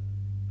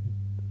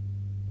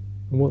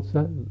 And what's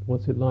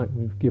it like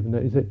when we've given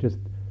that? Is it just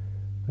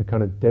a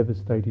kind of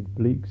devastated,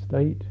 bleak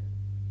state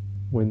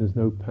when there's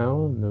no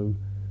power, no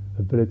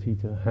ability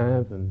to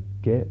have and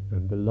get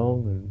and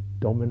belong and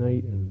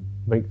dominate and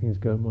make things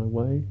go my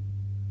way?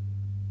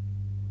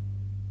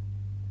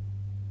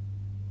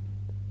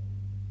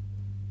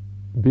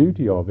 The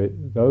beauty of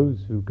it,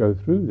 those who go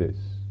through this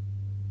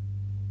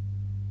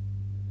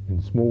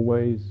in small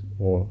ways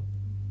or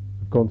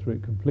have gone through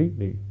it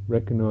completely,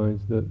 recognize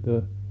that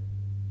the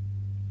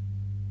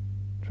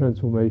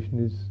transformation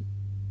is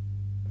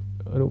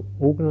an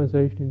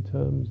organisation in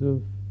terms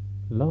of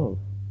love,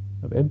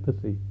 of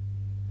empathy.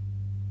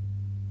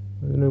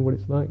 I don't know what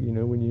it's like,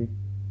 when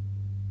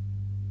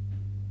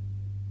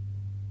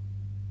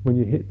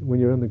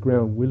you're on the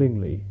ground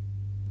willingly,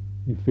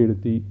 I feel a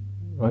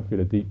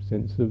deep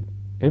sense of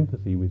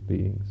empathy with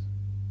beings,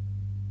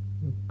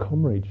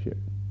 comradeship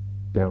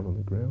down on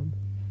the ground,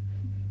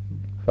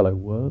 fellow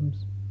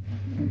worms.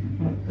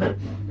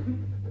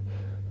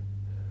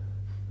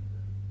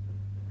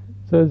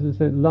 So as I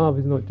said, love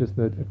is not just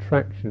an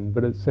attraction,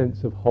 but a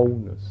sense of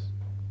wholeness,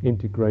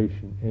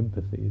 integration,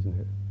 empathy, isn't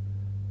it?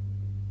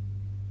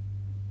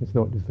 It's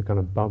not just a kind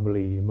of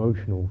bubbly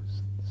emotional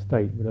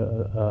state, but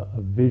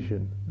a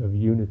vision of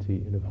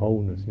unity and of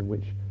wholeness in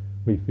which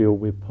we feel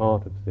we're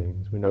part of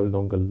things. We're no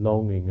longer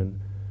longing and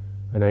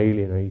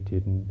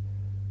alienated and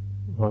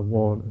I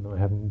want and I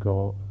haven't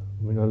got.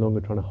 We're no longer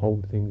trying to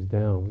hold things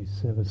down. We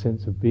have a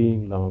sense of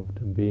being loved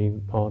and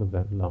being part of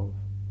that love,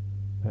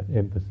 that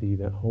empathy,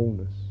 that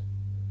wholeness.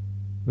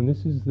 And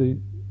this is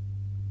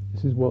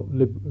what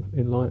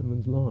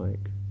enlightenment's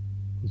like.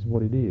 This is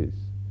what it is.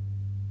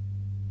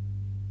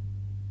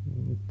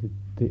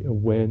 The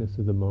awareness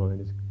of the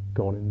mind is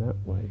gone in that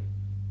way,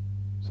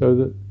 so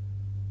that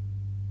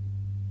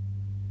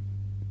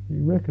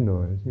you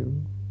recognise,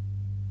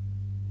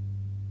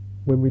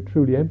 when we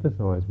truly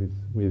empathise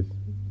with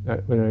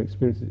when our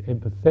experience is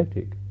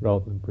empathetic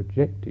rather than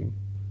projecting,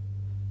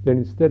 then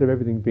instead of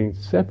everything being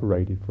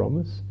separated from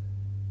us,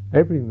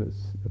 everything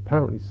that's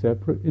apparently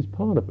separate is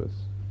part of us,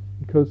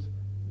 because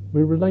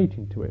we're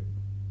relating to it.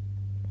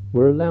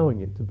 We're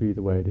allowing it to be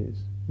the way it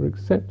is. We're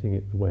accepting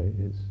it the way it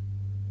is.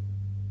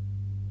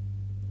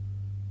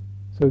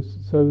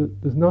 So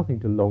there's nothing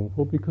to long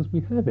for because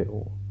we have it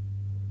all.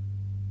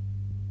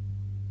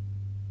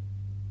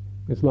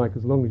 It's like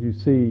as long as you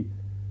see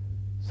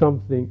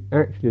something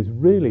actually is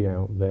really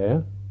out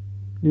there,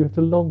 you have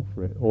to long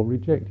for it or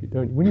reject it,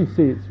 don't you? When you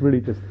see it's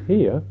really just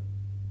here,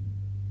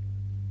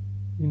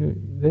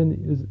 then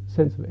there's a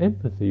sense of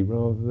empathy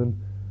rather than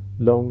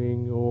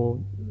longing or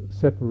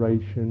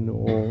separation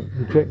or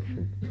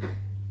rejection.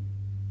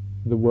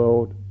 The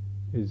world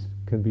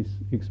can be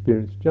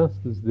experienced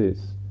just as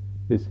this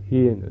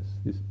here-ness,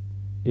 this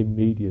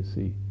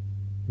immediacy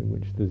in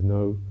which there's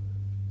no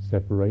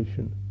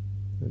separation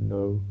and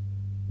no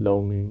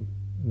longing,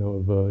 no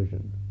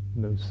aversion,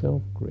 no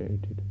self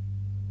created.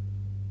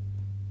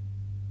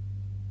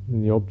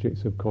 And the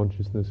objects of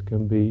consciousness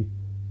can be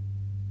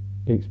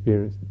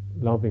experienced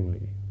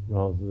lovingly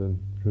rather than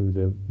through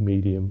the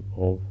medium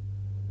of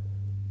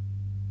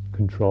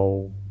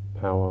control,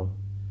 power,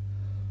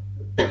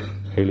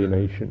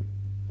 alienation,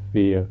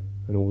 fear,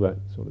 and all that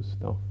sort of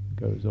stuff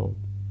that goes on.